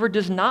 Whoever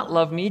does not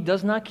love me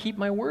does not keep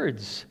my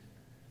words.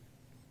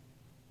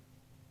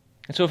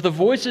 And so if the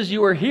voices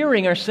you are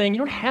hearing are saying, you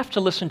don't have to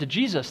listen to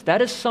Jesus,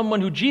 that is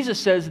someone who Jesus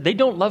says, they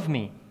don't love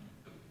me.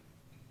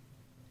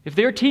 If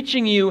they're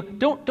teaching you,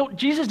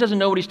 Jesus doesn't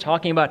know what he's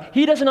talking about.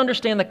 He doesn't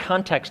understand the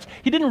context.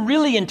 He didn't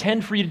really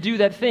intend for you to do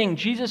that thing.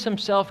 Jesus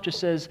himself just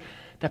says,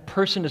 that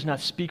person does not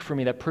speak for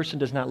me, that person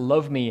does not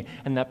love me,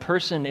 and that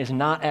person is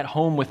not at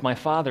home with my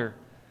Father.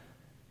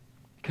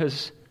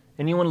 Because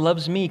anyone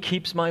loves me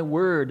keeps my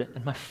word,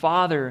 and my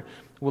Father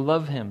will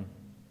love him.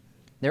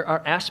 There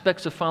are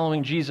aspects of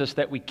following Jesus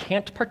that we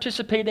can't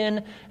participate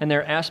in, and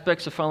there are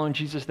aspects of following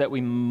Jesus that we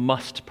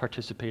must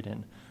participate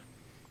in.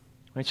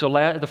 Right, so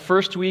the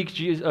first week,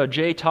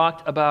 Jay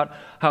talked about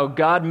how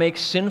God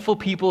makes sinful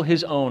people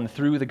his own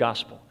through the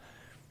gospel.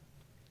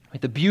 Right,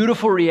 the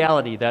beautiful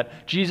reality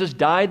that Jesus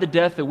died the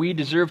death that we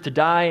deserve to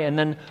die and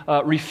then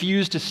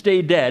refused to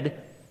stay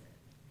dead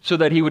so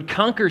that he would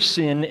conquer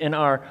sin in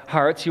our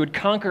hearts, he would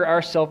conquer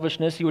our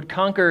selfishness, he would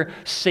conquer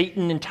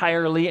Satan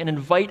entirely and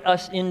invite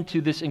us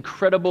into this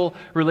incredible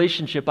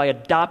relationship by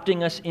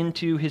adopting us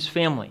into his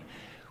family.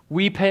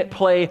 We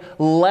play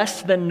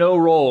less than no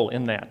role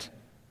in that.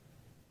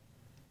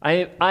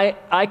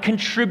 I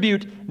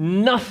contribute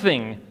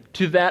nothing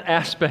to that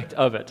aspect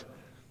of it.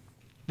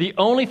 The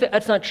only thing,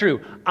 that's not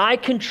true. I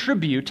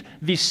contribute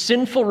the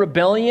sinful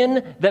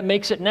rebellion that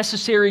makes it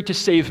necessary to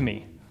save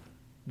me.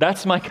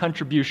 That's my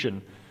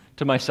contribution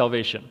to my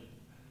salvation.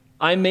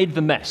 I made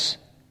the mess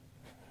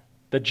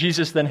that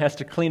Jesus then has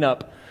to clean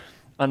up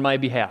on my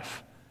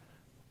behalf.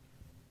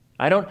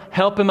 I don't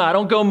help him. I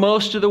don't go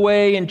most of the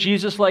way, and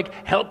Jesus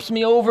helps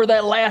me over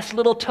that last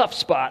little tough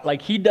spot.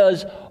 He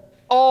does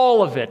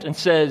all of it and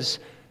says,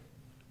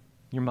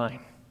 "You're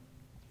mine."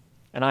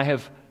 And I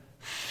have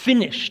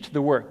finished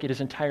the work. It is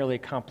entirely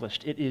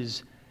accomplished. It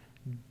is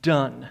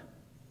done.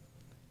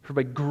 For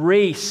by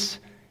grace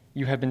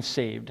you have been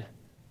saved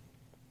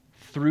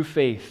through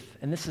faith.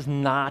 And this is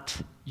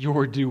not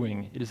your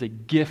doing. It is a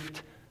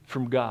gift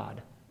from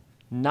God,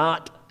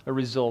 not a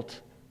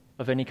result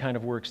of any kind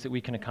of works that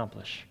we can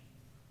accomplish.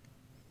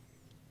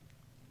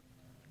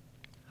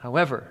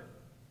 However,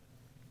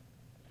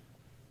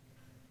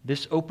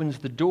 this opens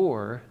the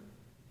door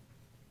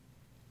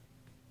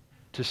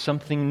to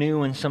something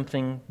new and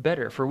something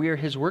better. For we are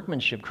his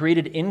workmanship,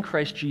 created in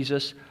Christ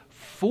Jesus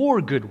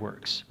for good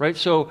works, right?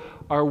 So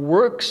our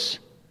works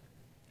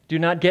do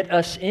not get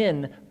us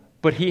in,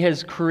 but he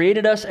has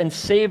created us and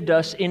saved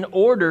us in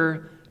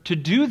order to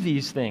do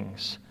these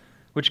things,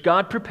 which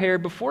God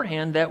prepared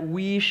beforehand that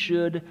we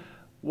should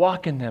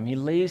walk in them. He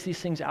lays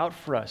these things out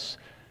for us.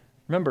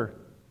 Remember,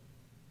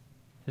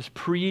 his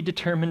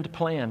predetermined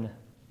plan.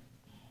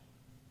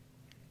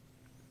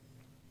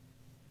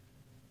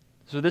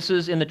 So this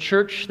is, in the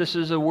church, this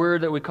is a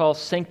word that we call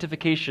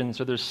sanctification.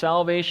 So there's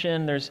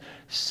salvation, there's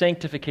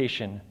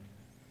sanctification.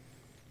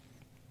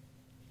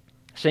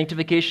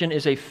 Sanctification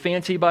is a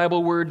fancy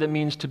Bible word that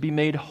means to be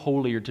made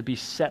holy or to be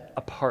set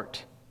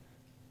apart.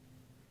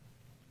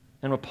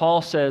 And what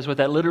Paul says, what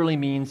that literally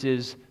means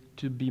is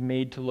to be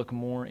made to look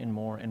more and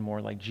more and more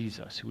like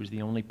Jesus, who is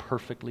the only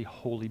perfectly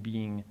holy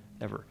being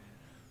ever.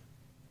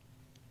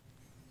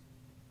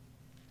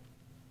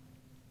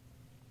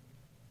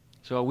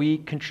 So we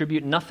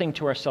contribute nothing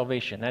to our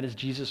salvation. That is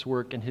Jesus'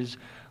 work and his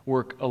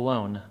work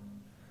alone.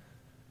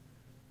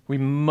 We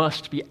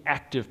must be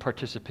active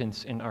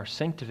participants in our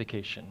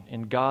sanctification,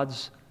 in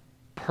God's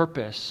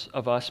purpose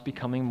of us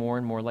becoming more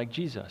and more like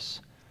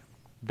Jesus.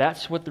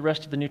 That's what the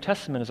rest of the New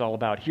Testament is all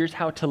about. Here's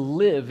how to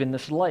live in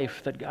this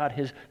life that God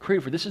has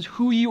created for. This is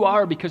who you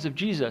are because of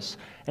Jesus.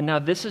 And now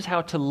this is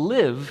how to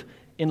live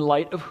in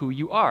light of who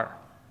you are.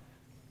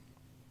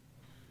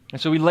 And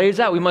so he lays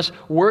out, we must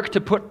work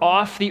to put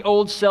off the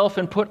old self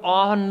and put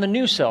on the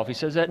new self. He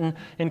says that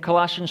in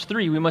Colossians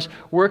 3. We must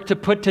work to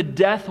put to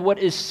death what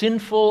is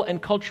sinful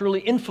and culturally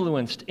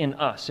influenced in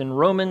us. In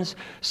Romans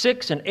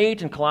 6 and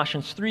 8, in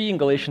Colossians 3, in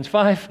Galatians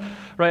 5.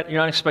 Right?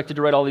 You're not expected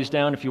to write all these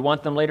down. If you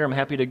want them later, I'm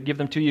happy to give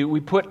them to you. We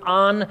put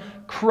on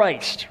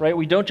Christ. Right?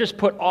 We don't just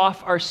put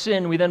off our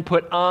sin, we then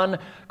put on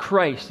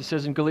Christ. He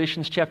says in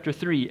Galatians chapter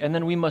 3. And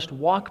then we must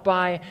walk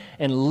by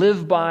and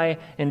live by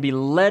and be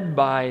led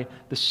by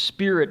the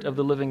Spirit of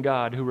the living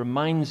God, who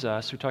reminds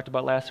us, we talked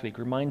about last week,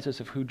 reminds us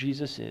of who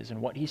Jesus is and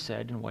what he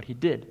said and what he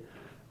did,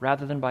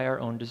 rather than by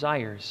our own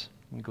desires,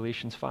 in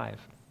Galatians 5.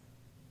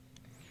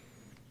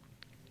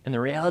 And the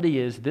reality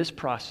is, this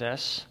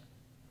process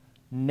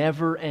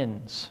never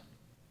ends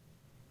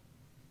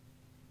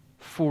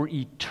for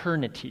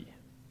eternity.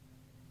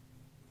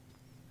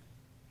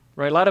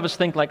 Right? A lot of us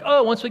think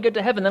once we get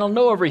to heaven, then I'll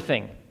know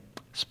everything.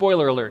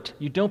 Spoiler alert,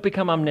 you don't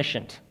become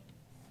omniscient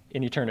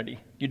in eternity.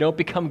 You don't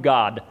become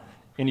God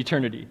in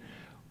eternity.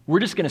 We're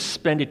just going to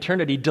spend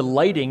eternity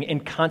delighting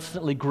and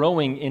constantly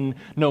growing in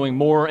knowing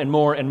more and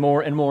more and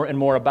more and more and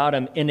more about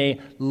him in a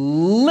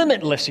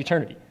limitless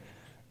eternity.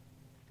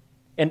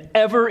 An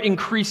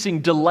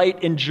ever-increasing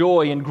delight and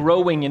joy in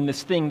growing in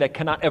this thing that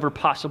cannot ever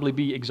possibly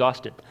be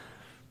exhausted.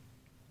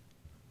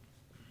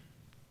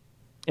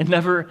 It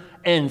never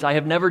ends. I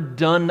have never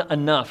done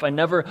enough. I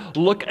never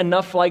look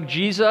enough like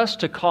Jesus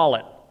to call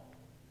it.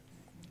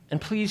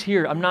 And please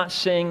hear, I'm not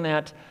saying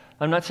that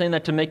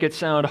to make it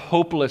sound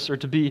hopeless or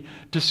to be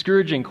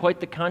discouraging.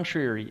 Quite the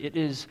contrary. It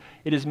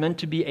is meant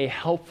to be a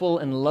helpful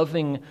and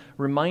loving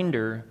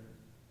reminder,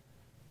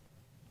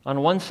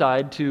 on one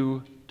side,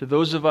 to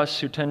those of us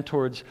who tend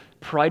towards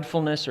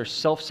pridefulness or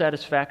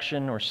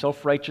self-satisfaction or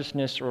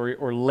self-righteousness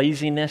or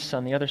laziness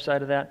on the other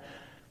side of that.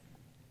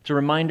 It's a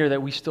reminder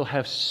that we still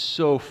have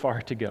so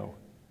far to go.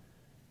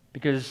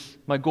 Because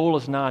my goal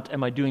is not,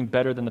 am I doing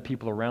better than the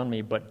people around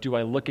me, but do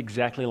I look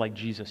exactly like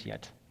Jesus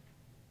yet?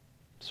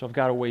 So I've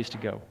got a ways to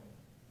go.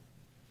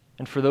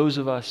 And for those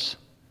of us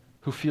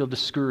who feel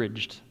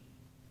discouraged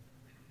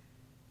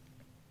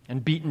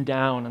and beaten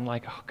down and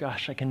oh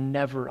gosh,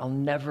 I'll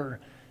never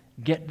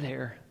get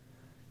there,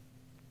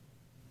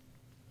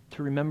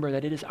 to remember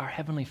that it is our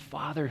Heavenly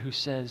Father who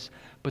says,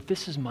 but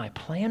this is my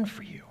plan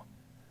for you.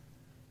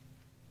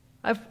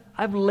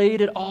 I've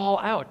laid it all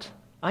out.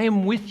 I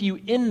am with you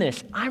in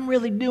this. I'm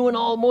really doing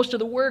most of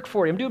the work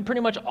for you. I'm doing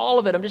pretty much all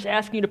of it. I'm just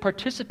asking you to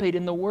participate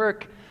in the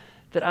work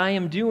that I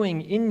am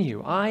doing in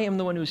you. I am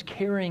the one who's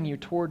carrying you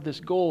toward this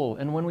goal.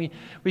 And when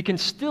we can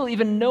still,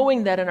 even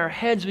knowing that in our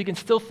heads, we can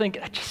still think,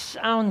 that just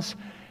sounds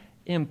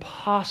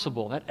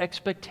impossible. That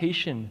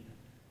expectation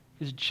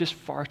is just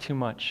far too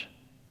much.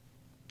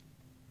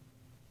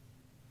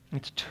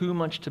 It's too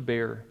much to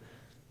bear.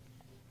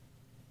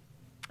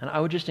 And I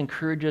would just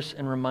encourage us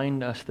and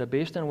remind us that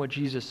based on what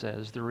Jesus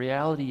says, the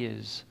reality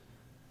is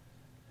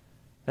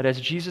that as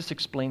Jesus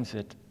explains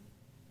it,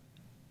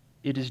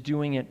 it is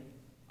doing it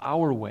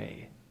our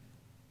way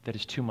that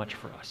is too much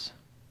for us.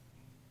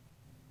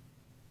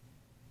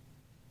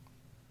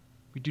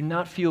 We do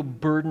not feel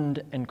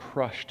burdened and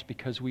crushed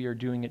because we are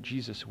doing it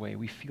Jesus' way.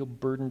 We feel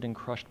burdened and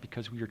crushed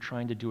because we are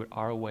trying to do it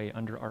our way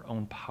under our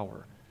own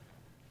power.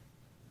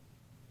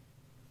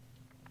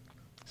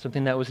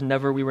 Something that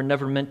we were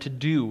never meant to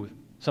do,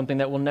 something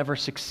that will never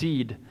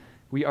succeed.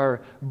 We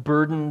are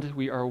burdened,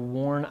 we are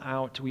worn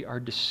out, we are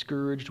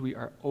discouraged, we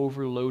are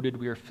overloaded,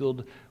 we are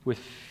filled with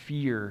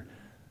fear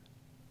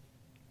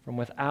from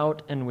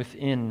without and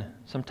within.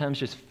 Sometimes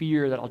just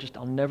fear that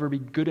I'll never be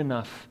good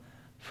enough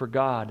for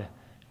God.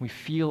 We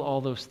feel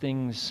all those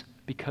things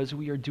because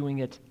we are doing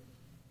it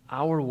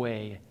our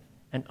way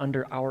and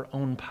under our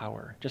own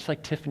power. Just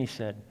like Tiffany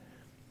said,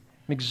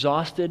 I'm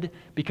exhausted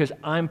because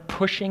I'm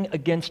pushing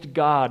against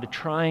God,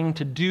 trying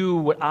to do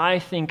what I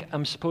think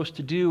I'm supposed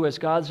to do, as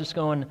God's just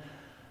going,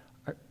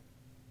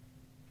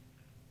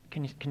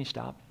 can you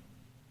stop?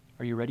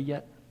 Are you ready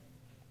yet?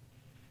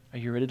 Are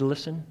you ready to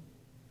listen?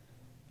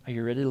 Are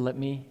you ready to let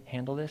me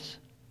handle this?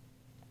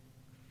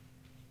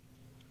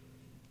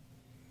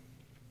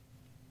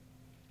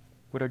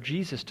 What our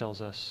Jesus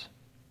tells us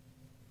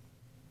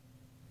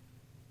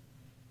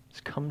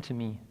is, come to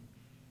me,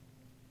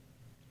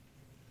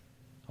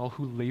 all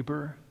who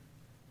labor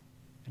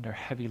and are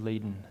heavy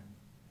laden,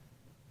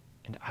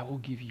 and I will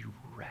give you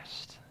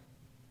rest.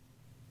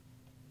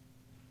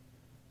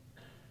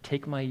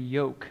 Take my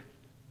yoke,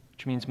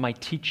 which means my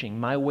teaching,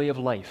 my way of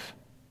life.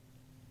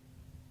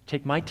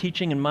 Take my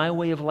teaching and my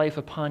way of life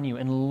upon you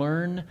and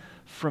learn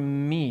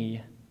from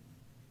me,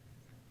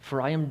 for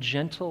I am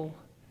gentle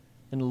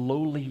and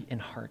lowly in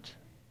heart,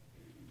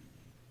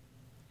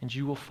 and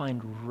you will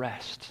find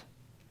rest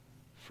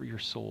for your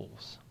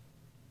souls.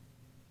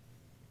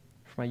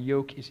 For my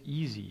yoke is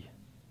easy,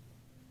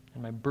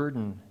 and my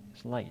burden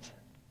is light.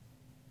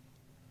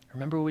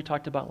 Remember what we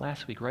talked about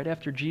last week, right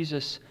after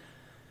Jesus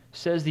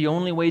says the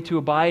only way to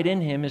abide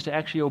in him is to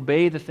actually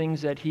obey the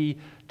things that he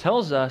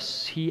tells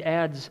us, he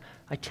adds,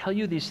 I tell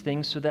you these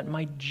things so that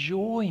my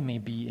joy may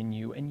be in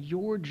you, and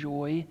your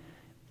joy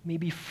may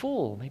be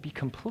full, may be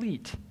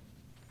complete.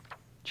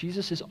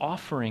 Jesus is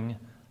offering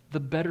the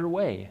better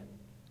way.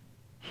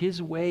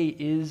 His way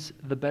is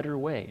the better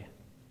way.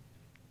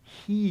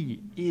 He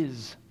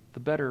is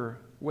the better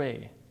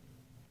way.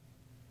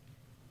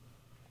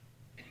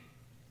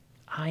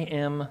 I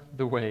am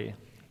the way,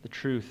 the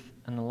truth,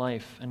 and the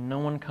life, and no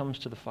one comes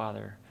to the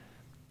Father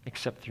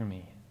except through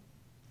me.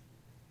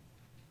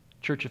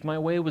 Church, if my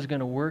way was going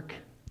to work,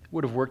 it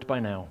would have worked by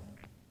now.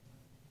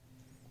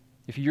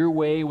 If your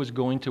way was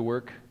going to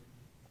work,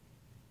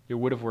 it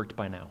would have worked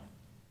by now.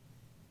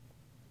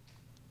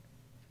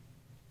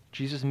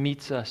 Jesus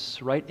meets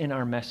us right in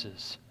our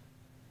messes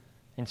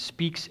and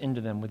speaks into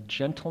them with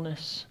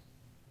gentleness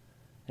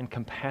and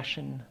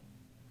compassion.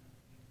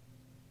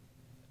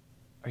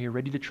 Are you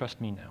ready to trust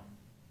me now?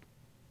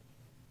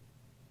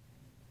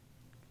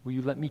 Will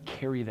you let me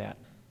carry that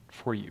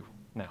for you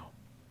now?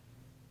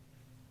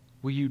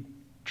 Will you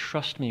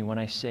trust me when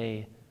I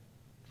say,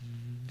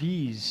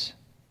 these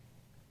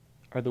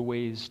are the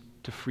ways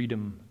to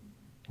freedom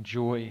and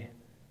joy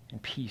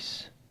and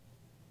peace?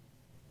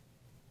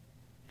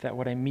 That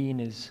what I mean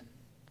is,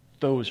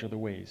 those are the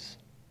ways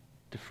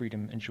to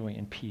freedom and joy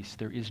and peace.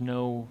 There is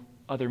no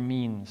other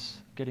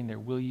means of getting there.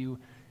 Will you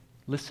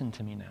listen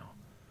to me now?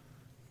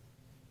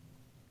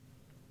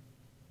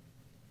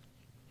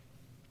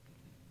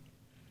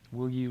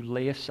 Will you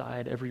lay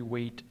aside every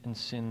weight and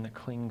sin that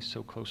clings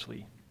so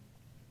closely?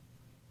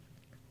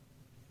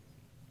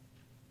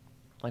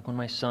 Like when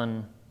my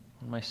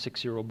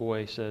 6-year-old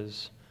boy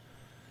says,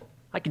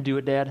 I can do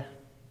it, Dad.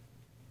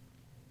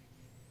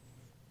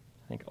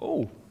 I think,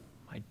 oh,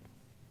 I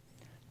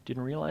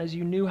didn't realize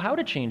you knew how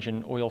to change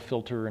an oil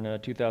filter in a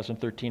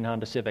 2013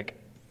 Honda Civic.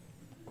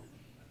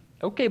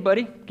 Okay,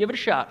 buddy, give it a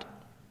shot.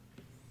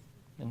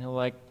 And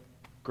he'll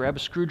grab a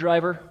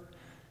screwdriver,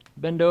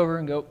 bend over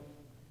and go,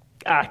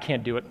 I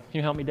can't do it. Can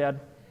you help me, Dad?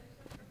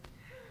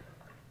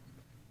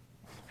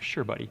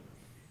 Sure, buddy.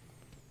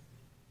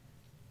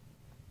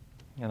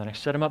 And then I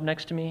set him up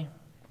next to me,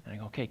 and I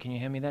go, okay, can you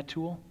hand me that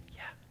tool?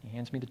 Yeah. He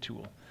hands me the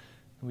tool.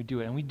 And we do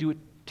it, and we do it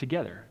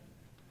together.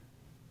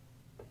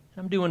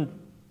 I'm doing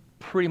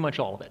pretty much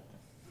all of it.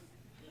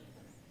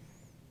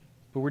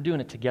 But we're doing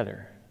it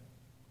together.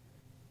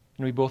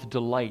 And we both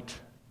delight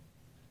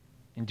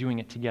in doing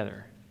it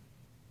together.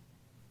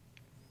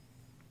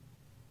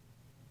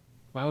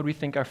 Why would we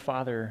think our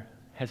Father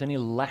has any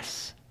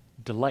less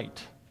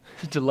delight?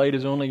 His delight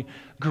is only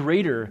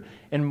greater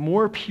and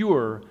more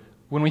pure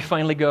when we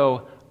finally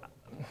go,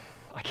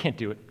 I can't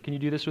do it. Can you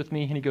do this with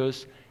me? And he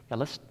goes,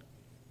 yeah,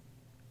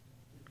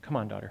 come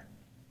on, daughter.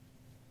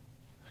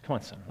 Come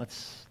on, son.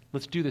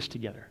 Let's do this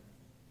together.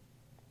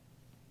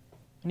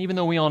 And even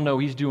though we all know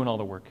he's doing all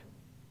the work,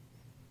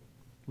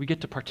 we get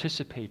to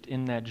participate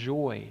in that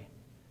joy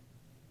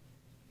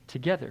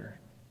together.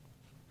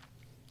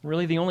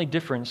 Really, the only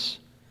difference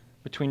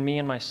between me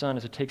and my son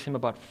is it takes him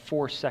about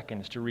 4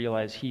 seconds to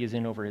realize he is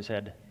in over his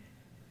head.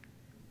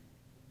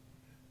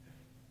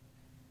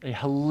 A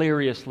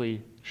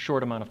hilariously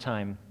short amount of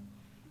time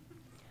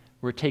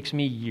where it takes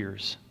me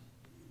years,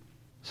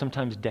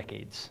 sometimes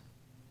decades,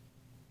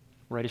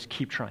 where I just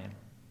keep trying.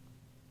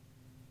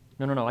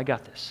 No, I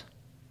got this.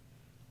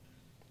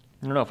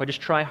 No, if I just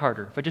try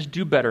harder, if I just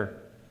do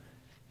better,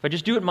 if I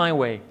just do it my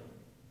way.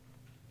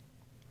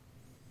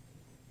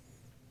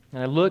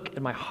 And I look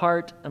at my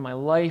heart and my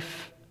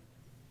life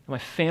and my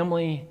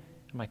family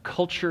and my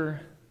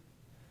culture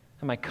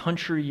and my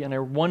country, and I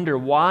wonder,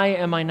 why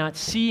am I not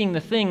seeing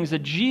the things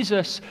that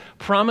Jesus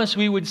promised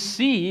we would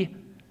see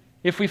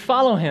if we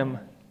follow him?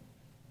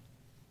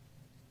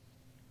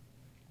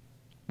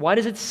 Why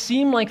does it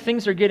seem like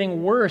things are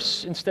getting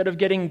worse instead of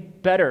getting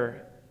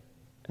better?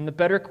 And the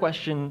better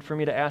question for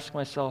me to ask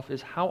myself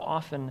is, how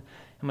often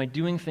am I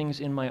doing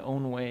things in my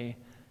own way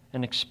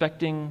and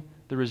expecting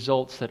the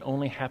results that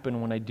only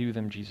happen when I do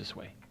them Jesus'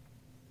 way?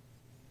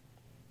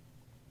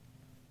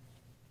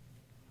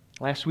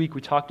 Last week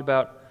we talked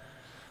about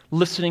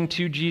listening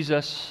to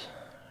Jesus.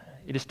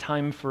 It is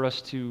time for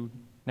us to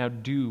now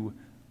do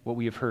what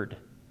we have heard.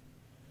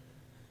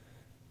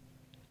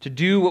 To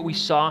do what we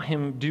saw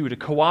him do, to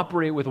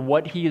cooperate with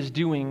what he is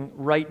doing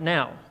right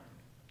now.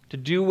 To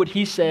do what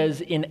he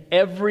says in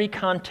every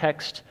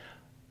context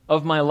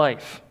of my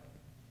life.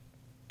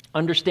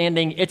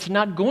 Understanding it's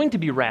not going to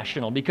be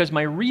rational because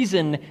my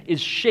reason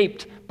is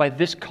shaped by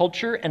this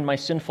culture and my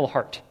sinful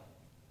heart.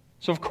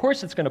 So of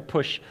course it's going to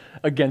push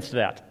against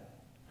that.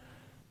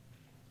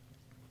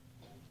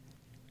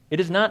 It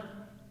is not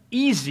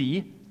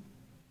easy,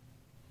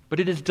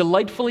 but it is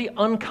delightfully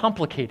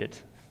uncomplicated.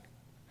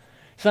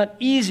 It's not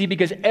easy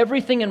because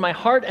everything in my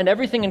heart and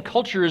everything in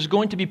culture is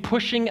going to be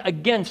pushing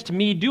against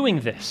me doing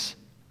this.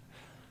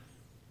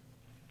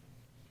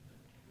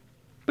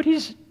 But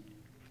he's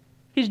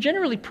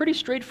generally pretty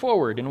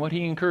straightforward in what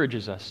he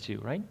encourages us to,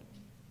 right?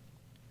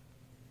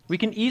 We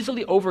can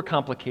easily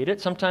overcomplicate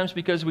it, sometimes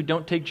because we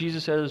don't take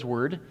Jesus at his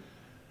word,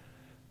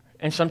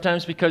 and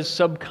sometimes because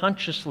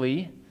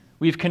subconsciously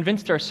we've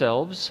convinced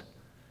ourselves,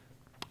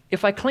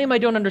 if I claim I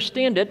don't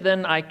understand it,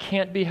 then I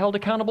can't be held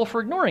accountable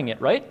for ignoring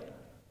it, right?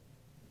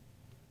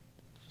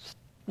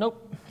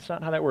 Nope, that's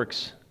not how that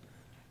works.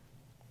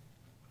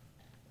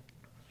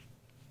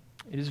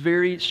 It is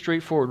very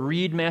straightforward.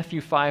 Read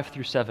Matthew 5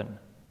 through 7.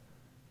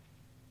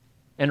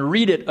 And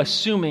read it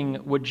assuming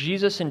what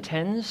Jesus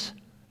intends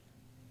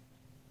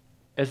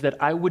is that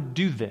I would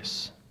do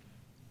this.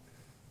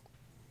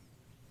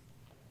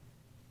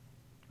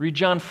 Read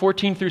John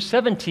 14 through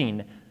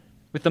 17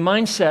 with the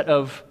mindset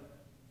of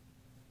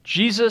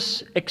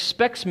Jesus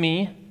expects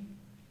me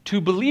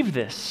to believe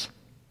this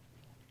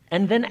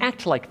and then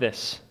act like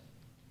this.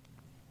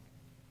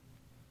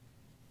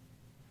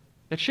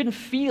 That shouldn't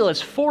feel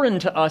as foreign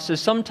to us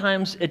as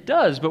sometimes it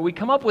does, but we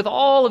come up with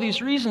all of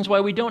these reasons why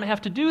we don't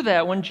have to do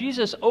that when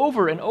Jesus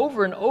over and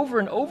over and over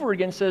and over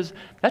again says,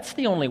 that's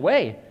the only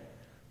way.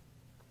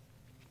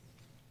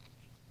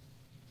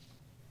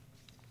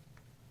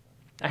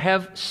 I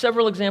have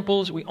several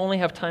examples. We only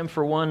have time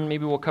for one.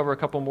 Maybe we'll cover a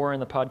couple more in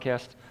the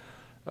podcast.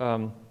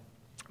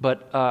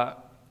 But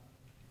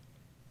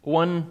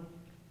one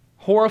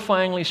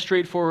horrifyingly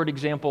straightforward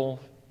example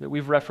that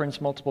we've referenced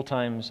multiple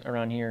times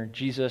around here,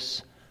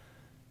 Jesus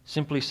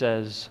simply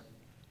says,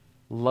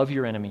 love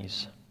your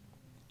enemies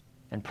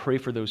and pray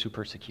for those who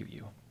persecute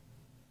you.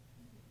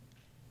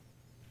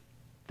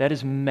 That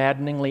is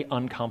maddeningly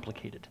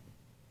uncomplicated.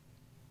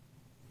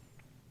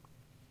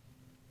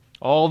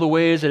 All the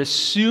ways that as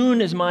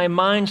soon as my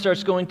mind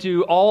starts going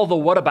to all the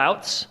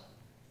whatabouts,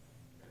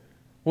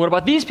 what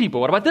about these people?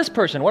 What about this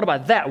person? What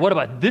about that? What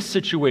about this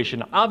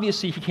situation?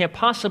 Obviously, he can't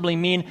possibly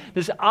mean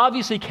this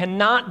obviously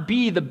cannot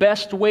be the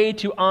best way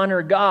to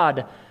honor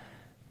God.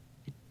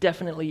 It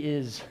definitely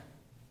is.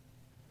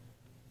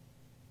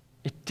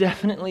 It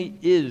definitely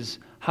is.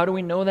 How do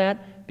we know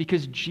that?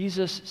 Because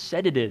Jesus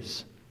said it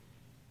is.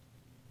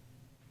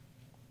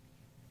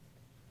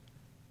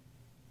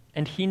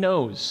 And he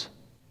knows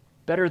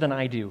better than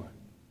I do,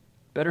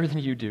 better than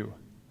you do.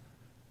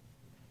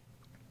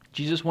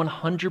 Jesus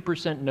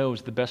 100%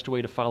 knows the best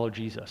way to follow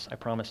Jesus, I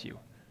promise you.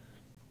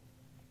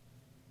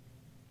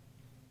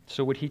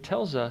 So what he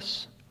tells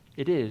us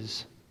it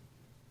is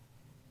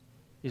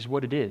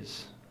what it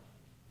is.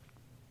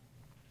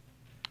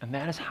 And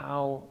that is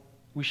how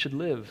we should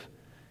live.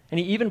 And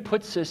he even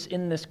puts this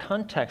in this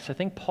context. I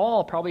think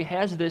Paul probably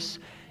has this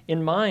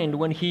in mind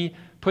when he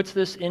puts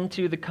this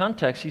into the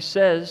context. He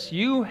says,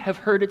 you have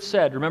heard it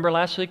said. Remember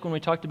last week when we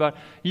talked about,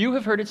 you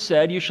have heard it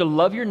said, you shall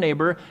love your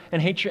neighbor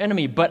and hate your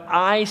enemy. But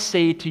I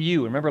say to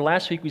you. Remember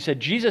last week we said,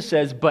 Jesus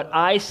says, but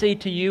I say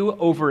to you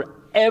over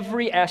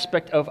every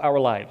aspect of our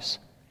lives.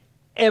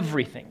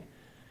 Everything.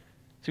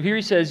 So here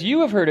he says,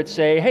 you have heard it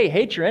say, hey,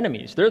 hate your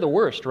enemies. They're the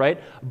worst,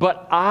 right?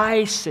 But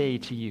I say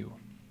to you.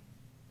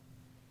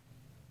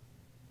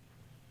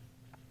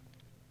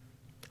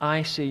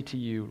 I say to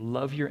you,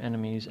 love your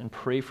enemies and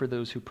pray for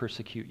those who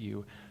persecute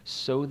you,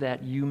 so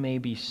that you may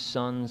be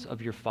sons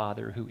of your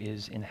Father who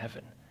is in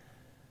heaven.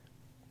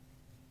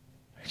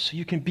 so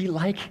you can be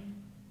like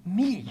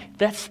me.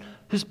 That's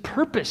his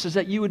purpose, is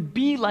that you would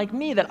be like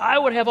me, that I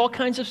would have all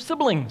kinds of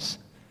siblings.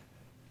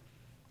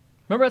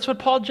 Remember, that's what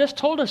Paul just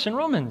told us in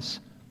Romans.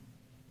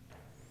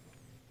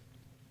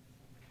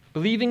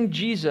 Believing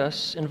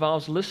Jesus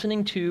involves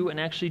listening to and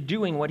actually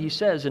doing what he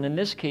says. And in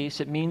this case,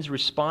 it means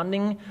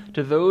responding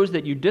to those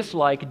that you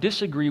dislike,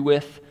 disagree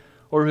with,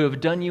 or who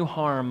have done you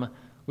harm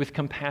with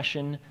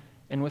compassion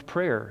and with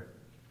prayer.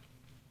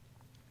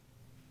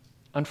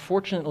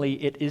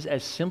 Unfortunately, it is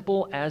as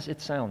simple as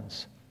it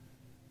sounds.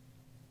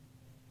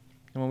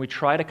 And when we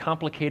try to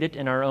complicate it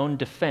in our own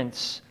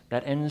defense,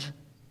 that ends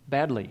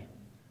badly.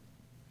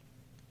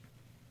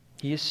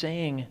 He is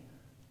saying,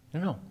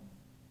 no,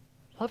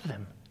 love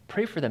them,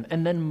 pray for them,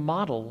 and then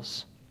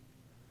models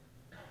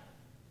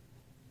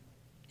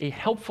a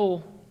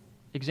helpful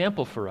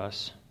example for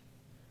us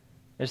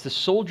as the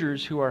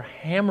soldiers who are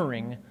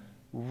hammering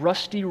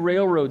rusty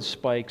railroad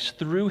spikes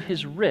through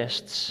his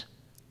wrists,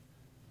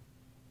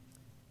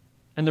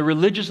 and the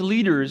religious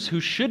leaders who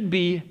should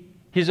be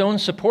his own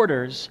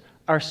supporters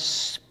are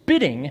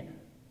spitting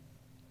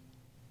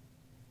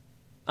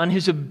on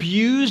his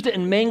abused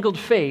and mangled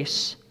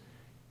face.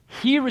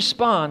 He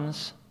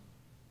responds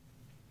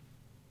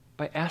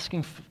by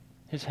asking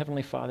his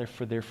heavenly Father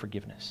for their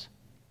forgiveness.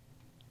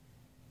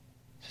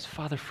 He says,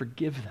 Father,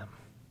 forgive them.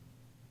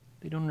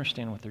 They don't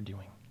understand what they're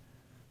doing.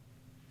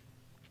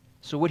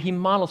 So what he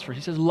models for, he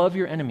says, love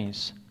your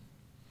enemies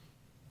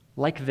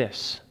like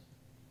this.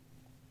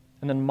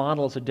 And then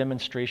models a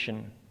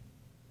demonstration.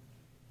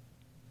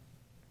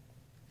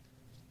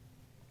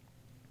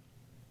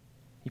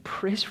 He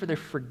prays for their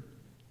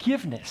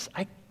forgiveness.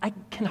 I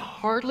can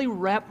hardly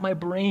wrap my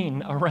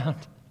brain around.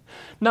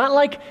 Not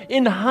like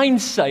in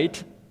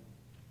hindsight,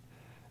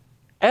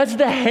 as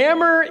the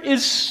hammer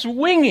is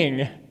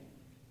swinging,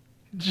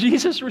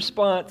 Jesus'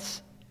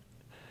 response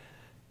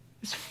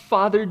is,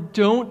 Father,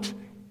 don't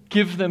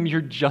give them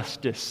your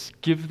justice.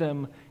 Give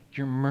them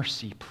your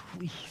mercy,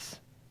 please.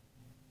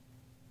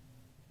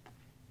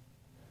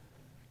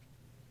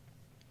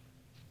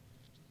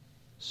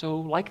 So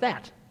like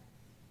that,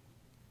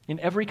 in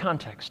every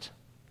context.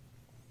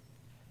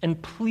 And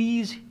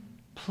please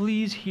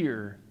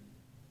hear,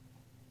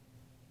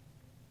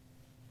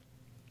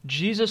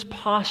 Jesus'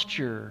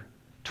 posture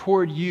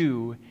toward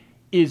you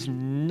is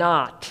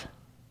not,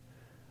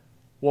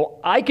 well,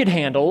 I could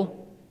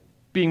handle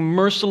being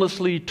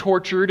mercilessly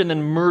tortured and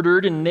then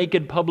murdered in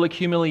naked public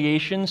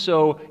humiliation,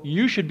 so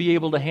you should be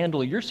able to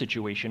handle your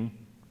situation.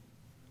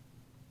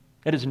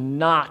 That is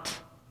not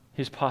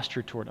his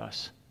posture toward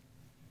us.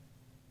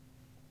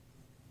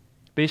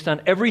 Based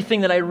on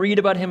everything that I read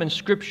about him in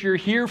Scripture,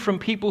 hear from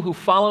people who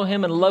follow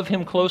him and love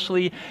him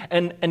closely,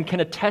 and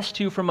can attest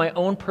to from my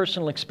own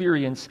personal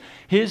experience,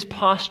 his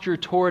posture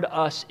toward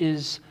us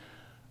is,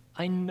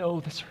 I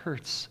know this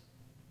hurts.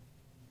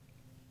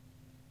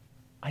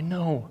 I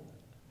know.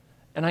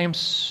 And I am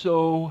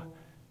so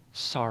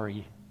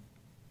sorry.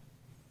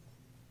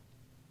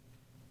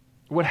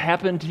 What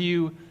happened to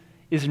you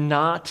is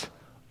not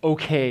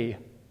okay,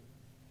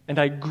 and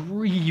I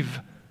grieve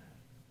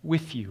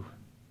with you.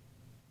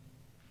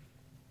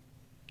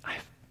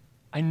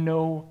 I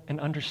know and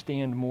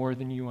understand more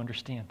than you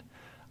understand.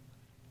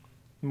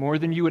 More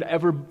than you would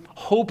ever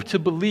hope to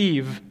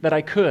believe that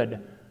I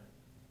could.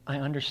 I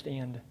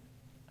understand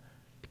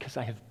because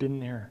I have been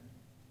there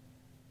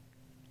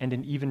and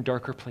in even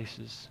darker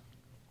places.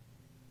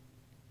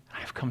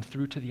 I have come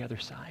through to the other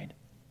side.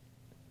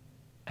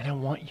 And I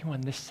want you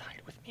on this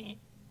side with me.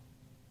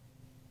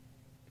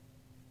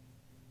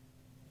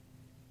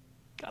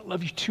 I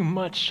love you too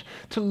much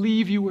to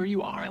leave you where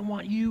you are. I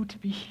want you to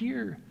be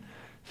here.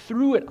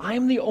 Through it. I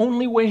am the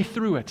only way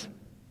through it.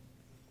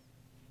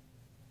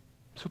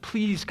 So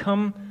please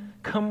come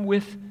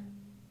with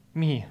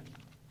me.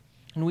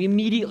 And we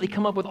immediately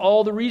come up with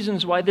all the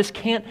reasons why this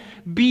can't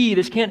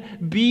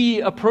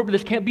be appropriate,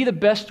 this can't be the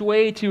best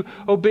way to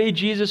obey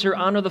Jesus or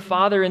honor the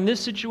Father in this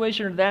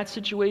situation or that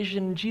situation.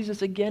 And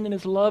Jesus, again, in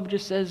his love,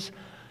 just says,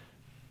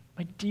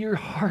 my dear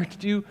heart,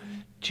 do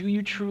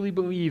you truly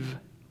believe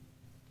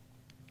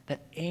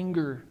that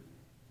anger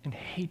and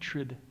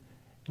hatred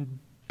and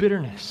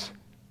bitterness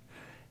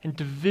and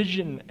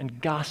division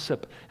and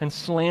gossip and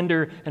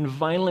slander and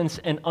violence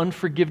and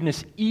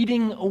unforgiveness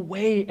eating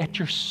away at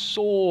your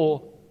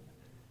soul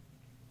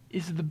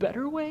is the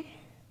better way?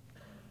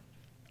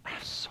 I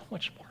have so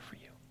much more for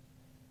you.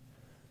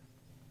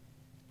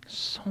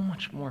 So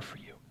much more for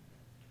you.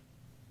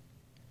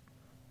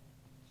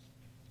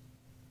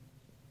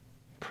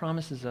 He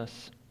promises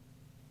us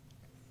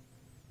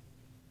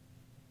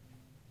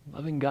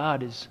loving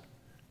God is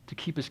to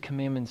keep his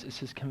commandments, as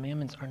his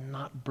commandments are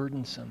not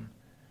burdensome.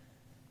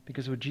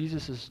 Because what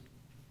Jesus is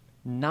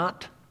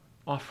not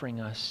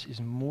offering us is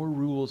more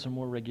rules or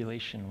more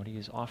regulation. What he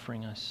is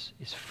offering us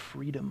is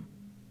freedom.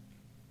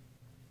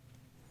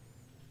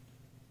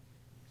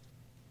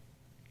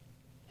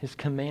 His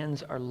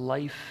commands are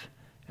life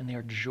and they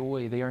are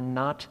joy. They are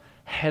not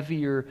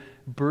heavier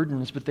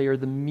burdens, but they are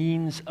the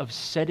means of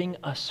setting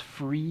us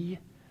free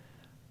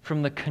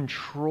from the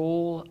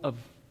control of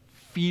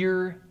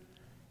fear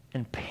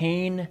and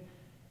pain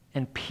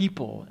and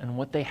people and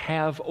what they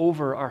have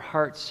over our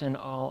hearts and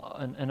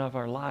of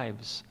our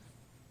lives.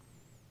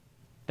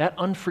 That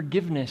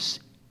unforgiveness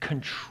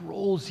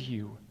controls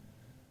you.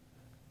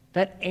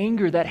 That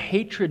anger, that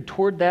hatred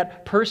toward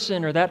that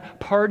person or that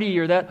party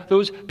or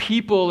those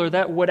people or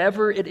that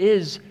whatever it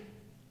is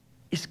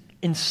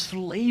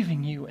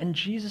enslaving you. And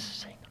Jesus is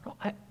saying, no,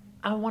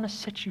 I want to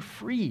set you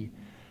free.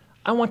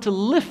 I want to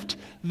lift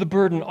the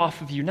burden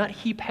off of you, not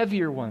heap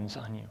heavier ones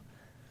on you.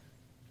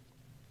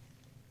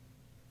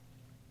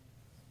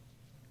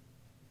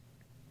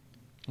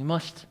 You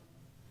must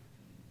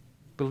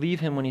believe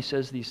him when he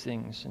says these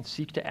things and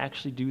seek to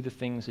actually do the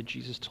things that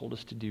Jesus told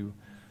us to do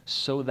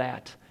so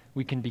that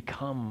we can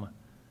become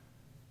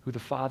who the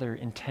Father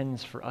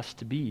intends for us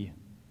to be.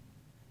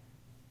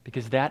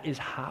 Because that is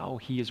how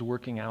he is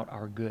working out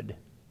our good.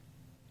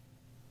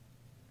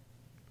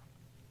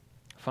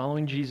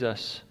 Following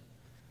Jesus,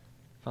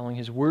 following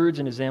his words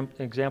and his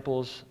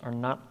examples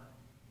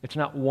it's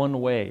not one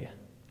way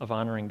of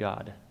honoring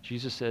God.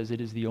 Jesus says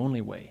it is the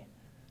only way.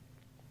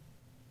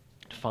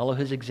 To follow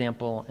his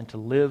example and to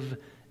live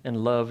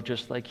and love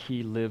just like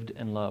he lived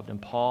and loved. And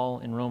Paul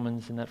in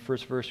Romans, in that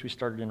first verse we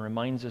started in,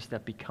 reminds us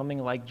that becoming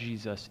like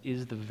Jesus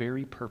is the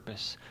very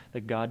purpose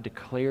that God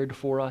declared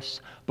for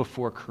us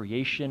before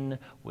creation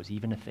was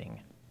even a thing.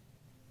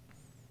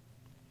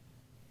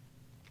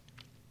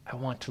 I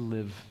want to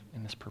live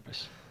in this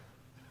purpose.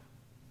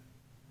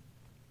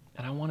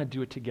 And I want to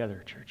do it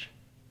together, church.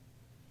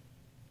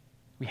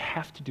 We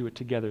have to do it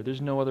together.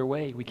 There's no other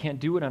way. We can't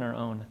do it on our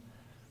own.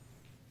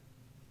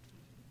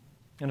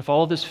 And if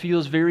all of this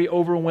feels very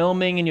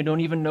overwhelming and you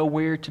don't even know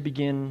where to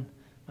begin,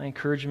 my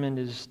encouragement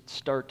is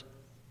start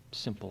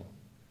simple.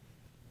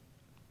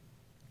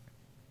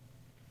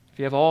 If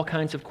you have all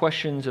kinds of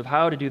questions of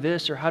how to do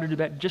this or how to do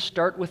that, just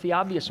start with the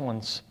obvious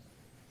ones.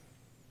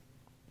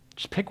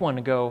 Just pick one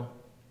and go,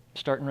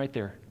 starting right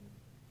there.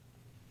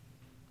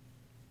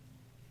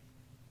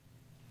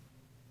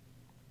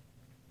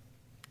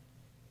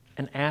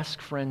 And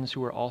ask friends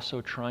who are also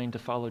trying to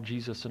follow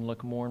Jesus and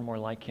look more and more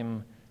like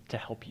him to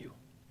help you.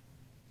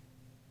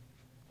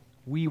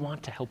 We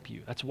want to help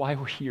you. That's why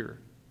we're here.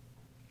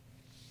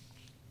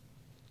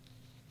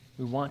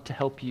 We want to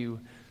help you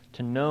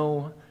to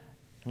know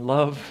and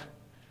love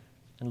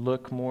and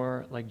look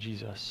more like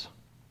Jesus.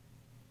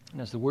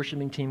 And as the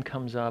worshiping team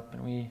comes up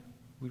and we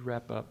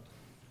wrap up,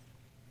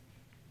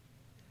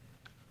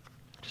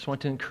 I just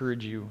want to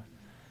encourage you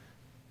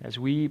as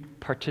we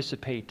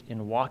participate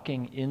in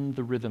walking in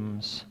the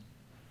rhythms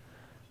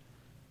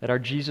that our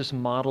Jesus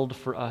modeled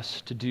for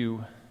us to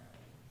do.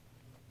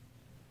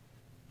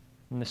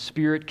 And the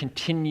Spirit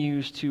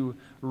continues to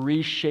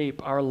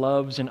reshape our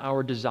loves and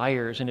our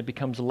desires, and it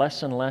becomes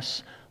less and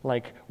less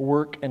like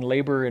work and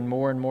labor and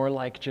more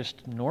like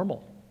just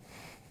normal.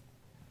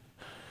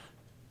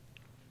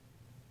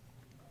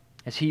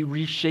 As he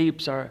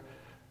reshapes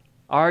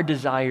our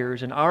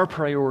desires and our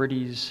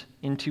priorities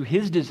into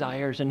his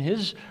desires and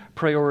his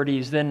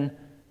priorities, then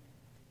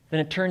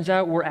it turns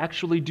out we're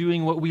actually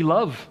doing what we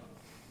love,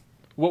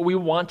 what we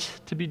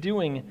want to be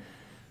doing.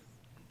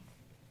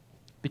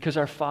 Because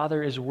our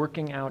Father is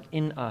working out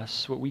in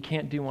us what we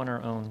can't do on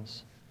our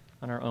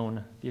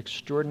own, the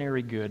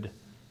extraordinary good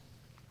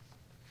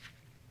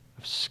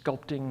of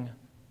sculpting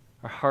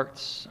our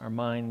hearts, our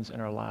minds,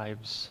 and our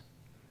lives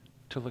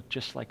to look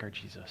just like our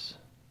Jesus.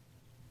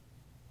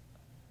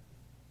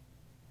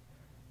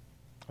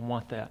 I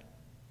want that,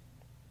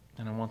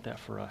 and I want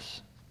that for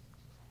us.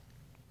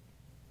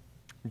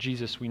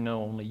 Jesus, we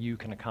know only you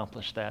can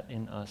accomplish that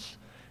in us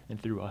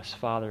and through us.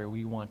 Father,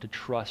 we want to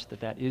trust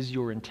that that is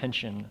your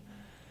intention,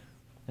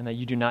 and that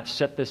you do not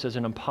set this as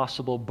an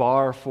impossible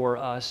bar for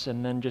us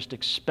and then just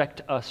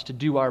expect us to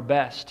do our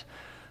best.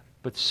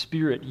 But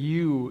Spirit,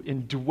 you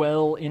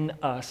indwell in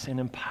us and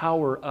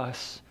empower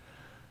us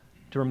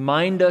to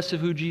remind us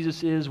of who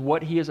Jesus is,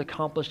 what he has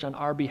accomplished on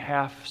our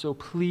behalf. So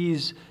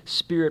please,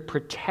 Spirit,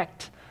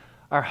 protect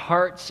our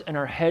hearts and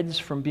our heads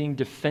from being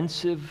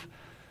defensive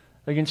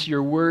against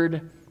your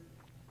word.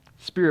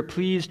 Spirit,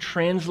 please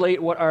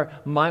translate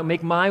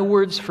make my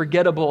words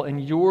forgettable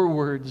and your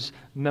words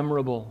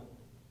memorable.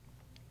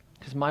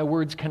 Because my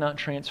words cannot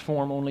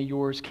transform, only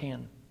yours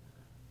can.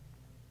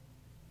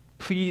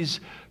 Please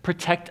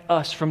protect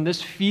us from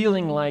this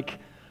feeling like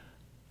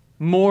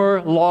more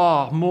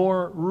law,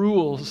 more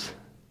rules,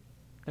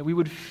 that we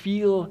would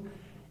feel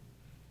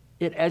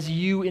it as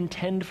you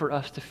intend for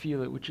us to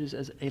feel it, which is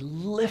as a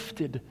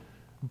lifted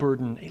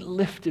burden, a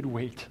lifted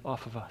weight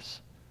off of us.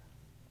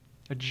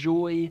 A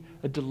joy,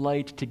 a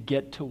delight to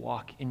get to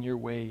walk in your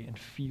way and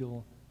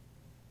feel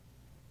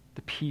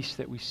the peace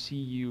that we see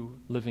you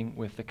living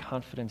with, the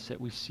confidence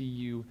that we see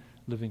you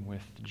living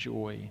with, the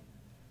joy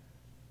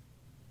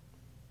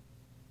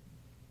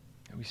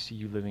that we see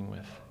you living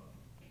with.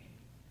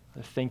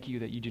 Thank you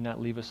that you do not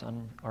leave us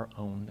on our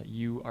own, that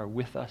you are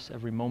with us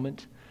every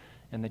moment,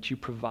 and that you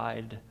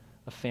provide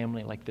a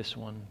family like this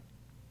one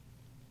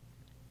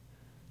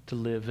to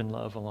live and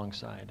love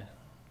alongside.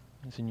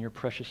 It's in your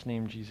precious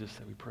name, Jesus,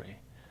 that we pray.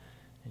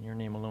 In your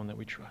name alone that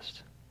we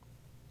trust.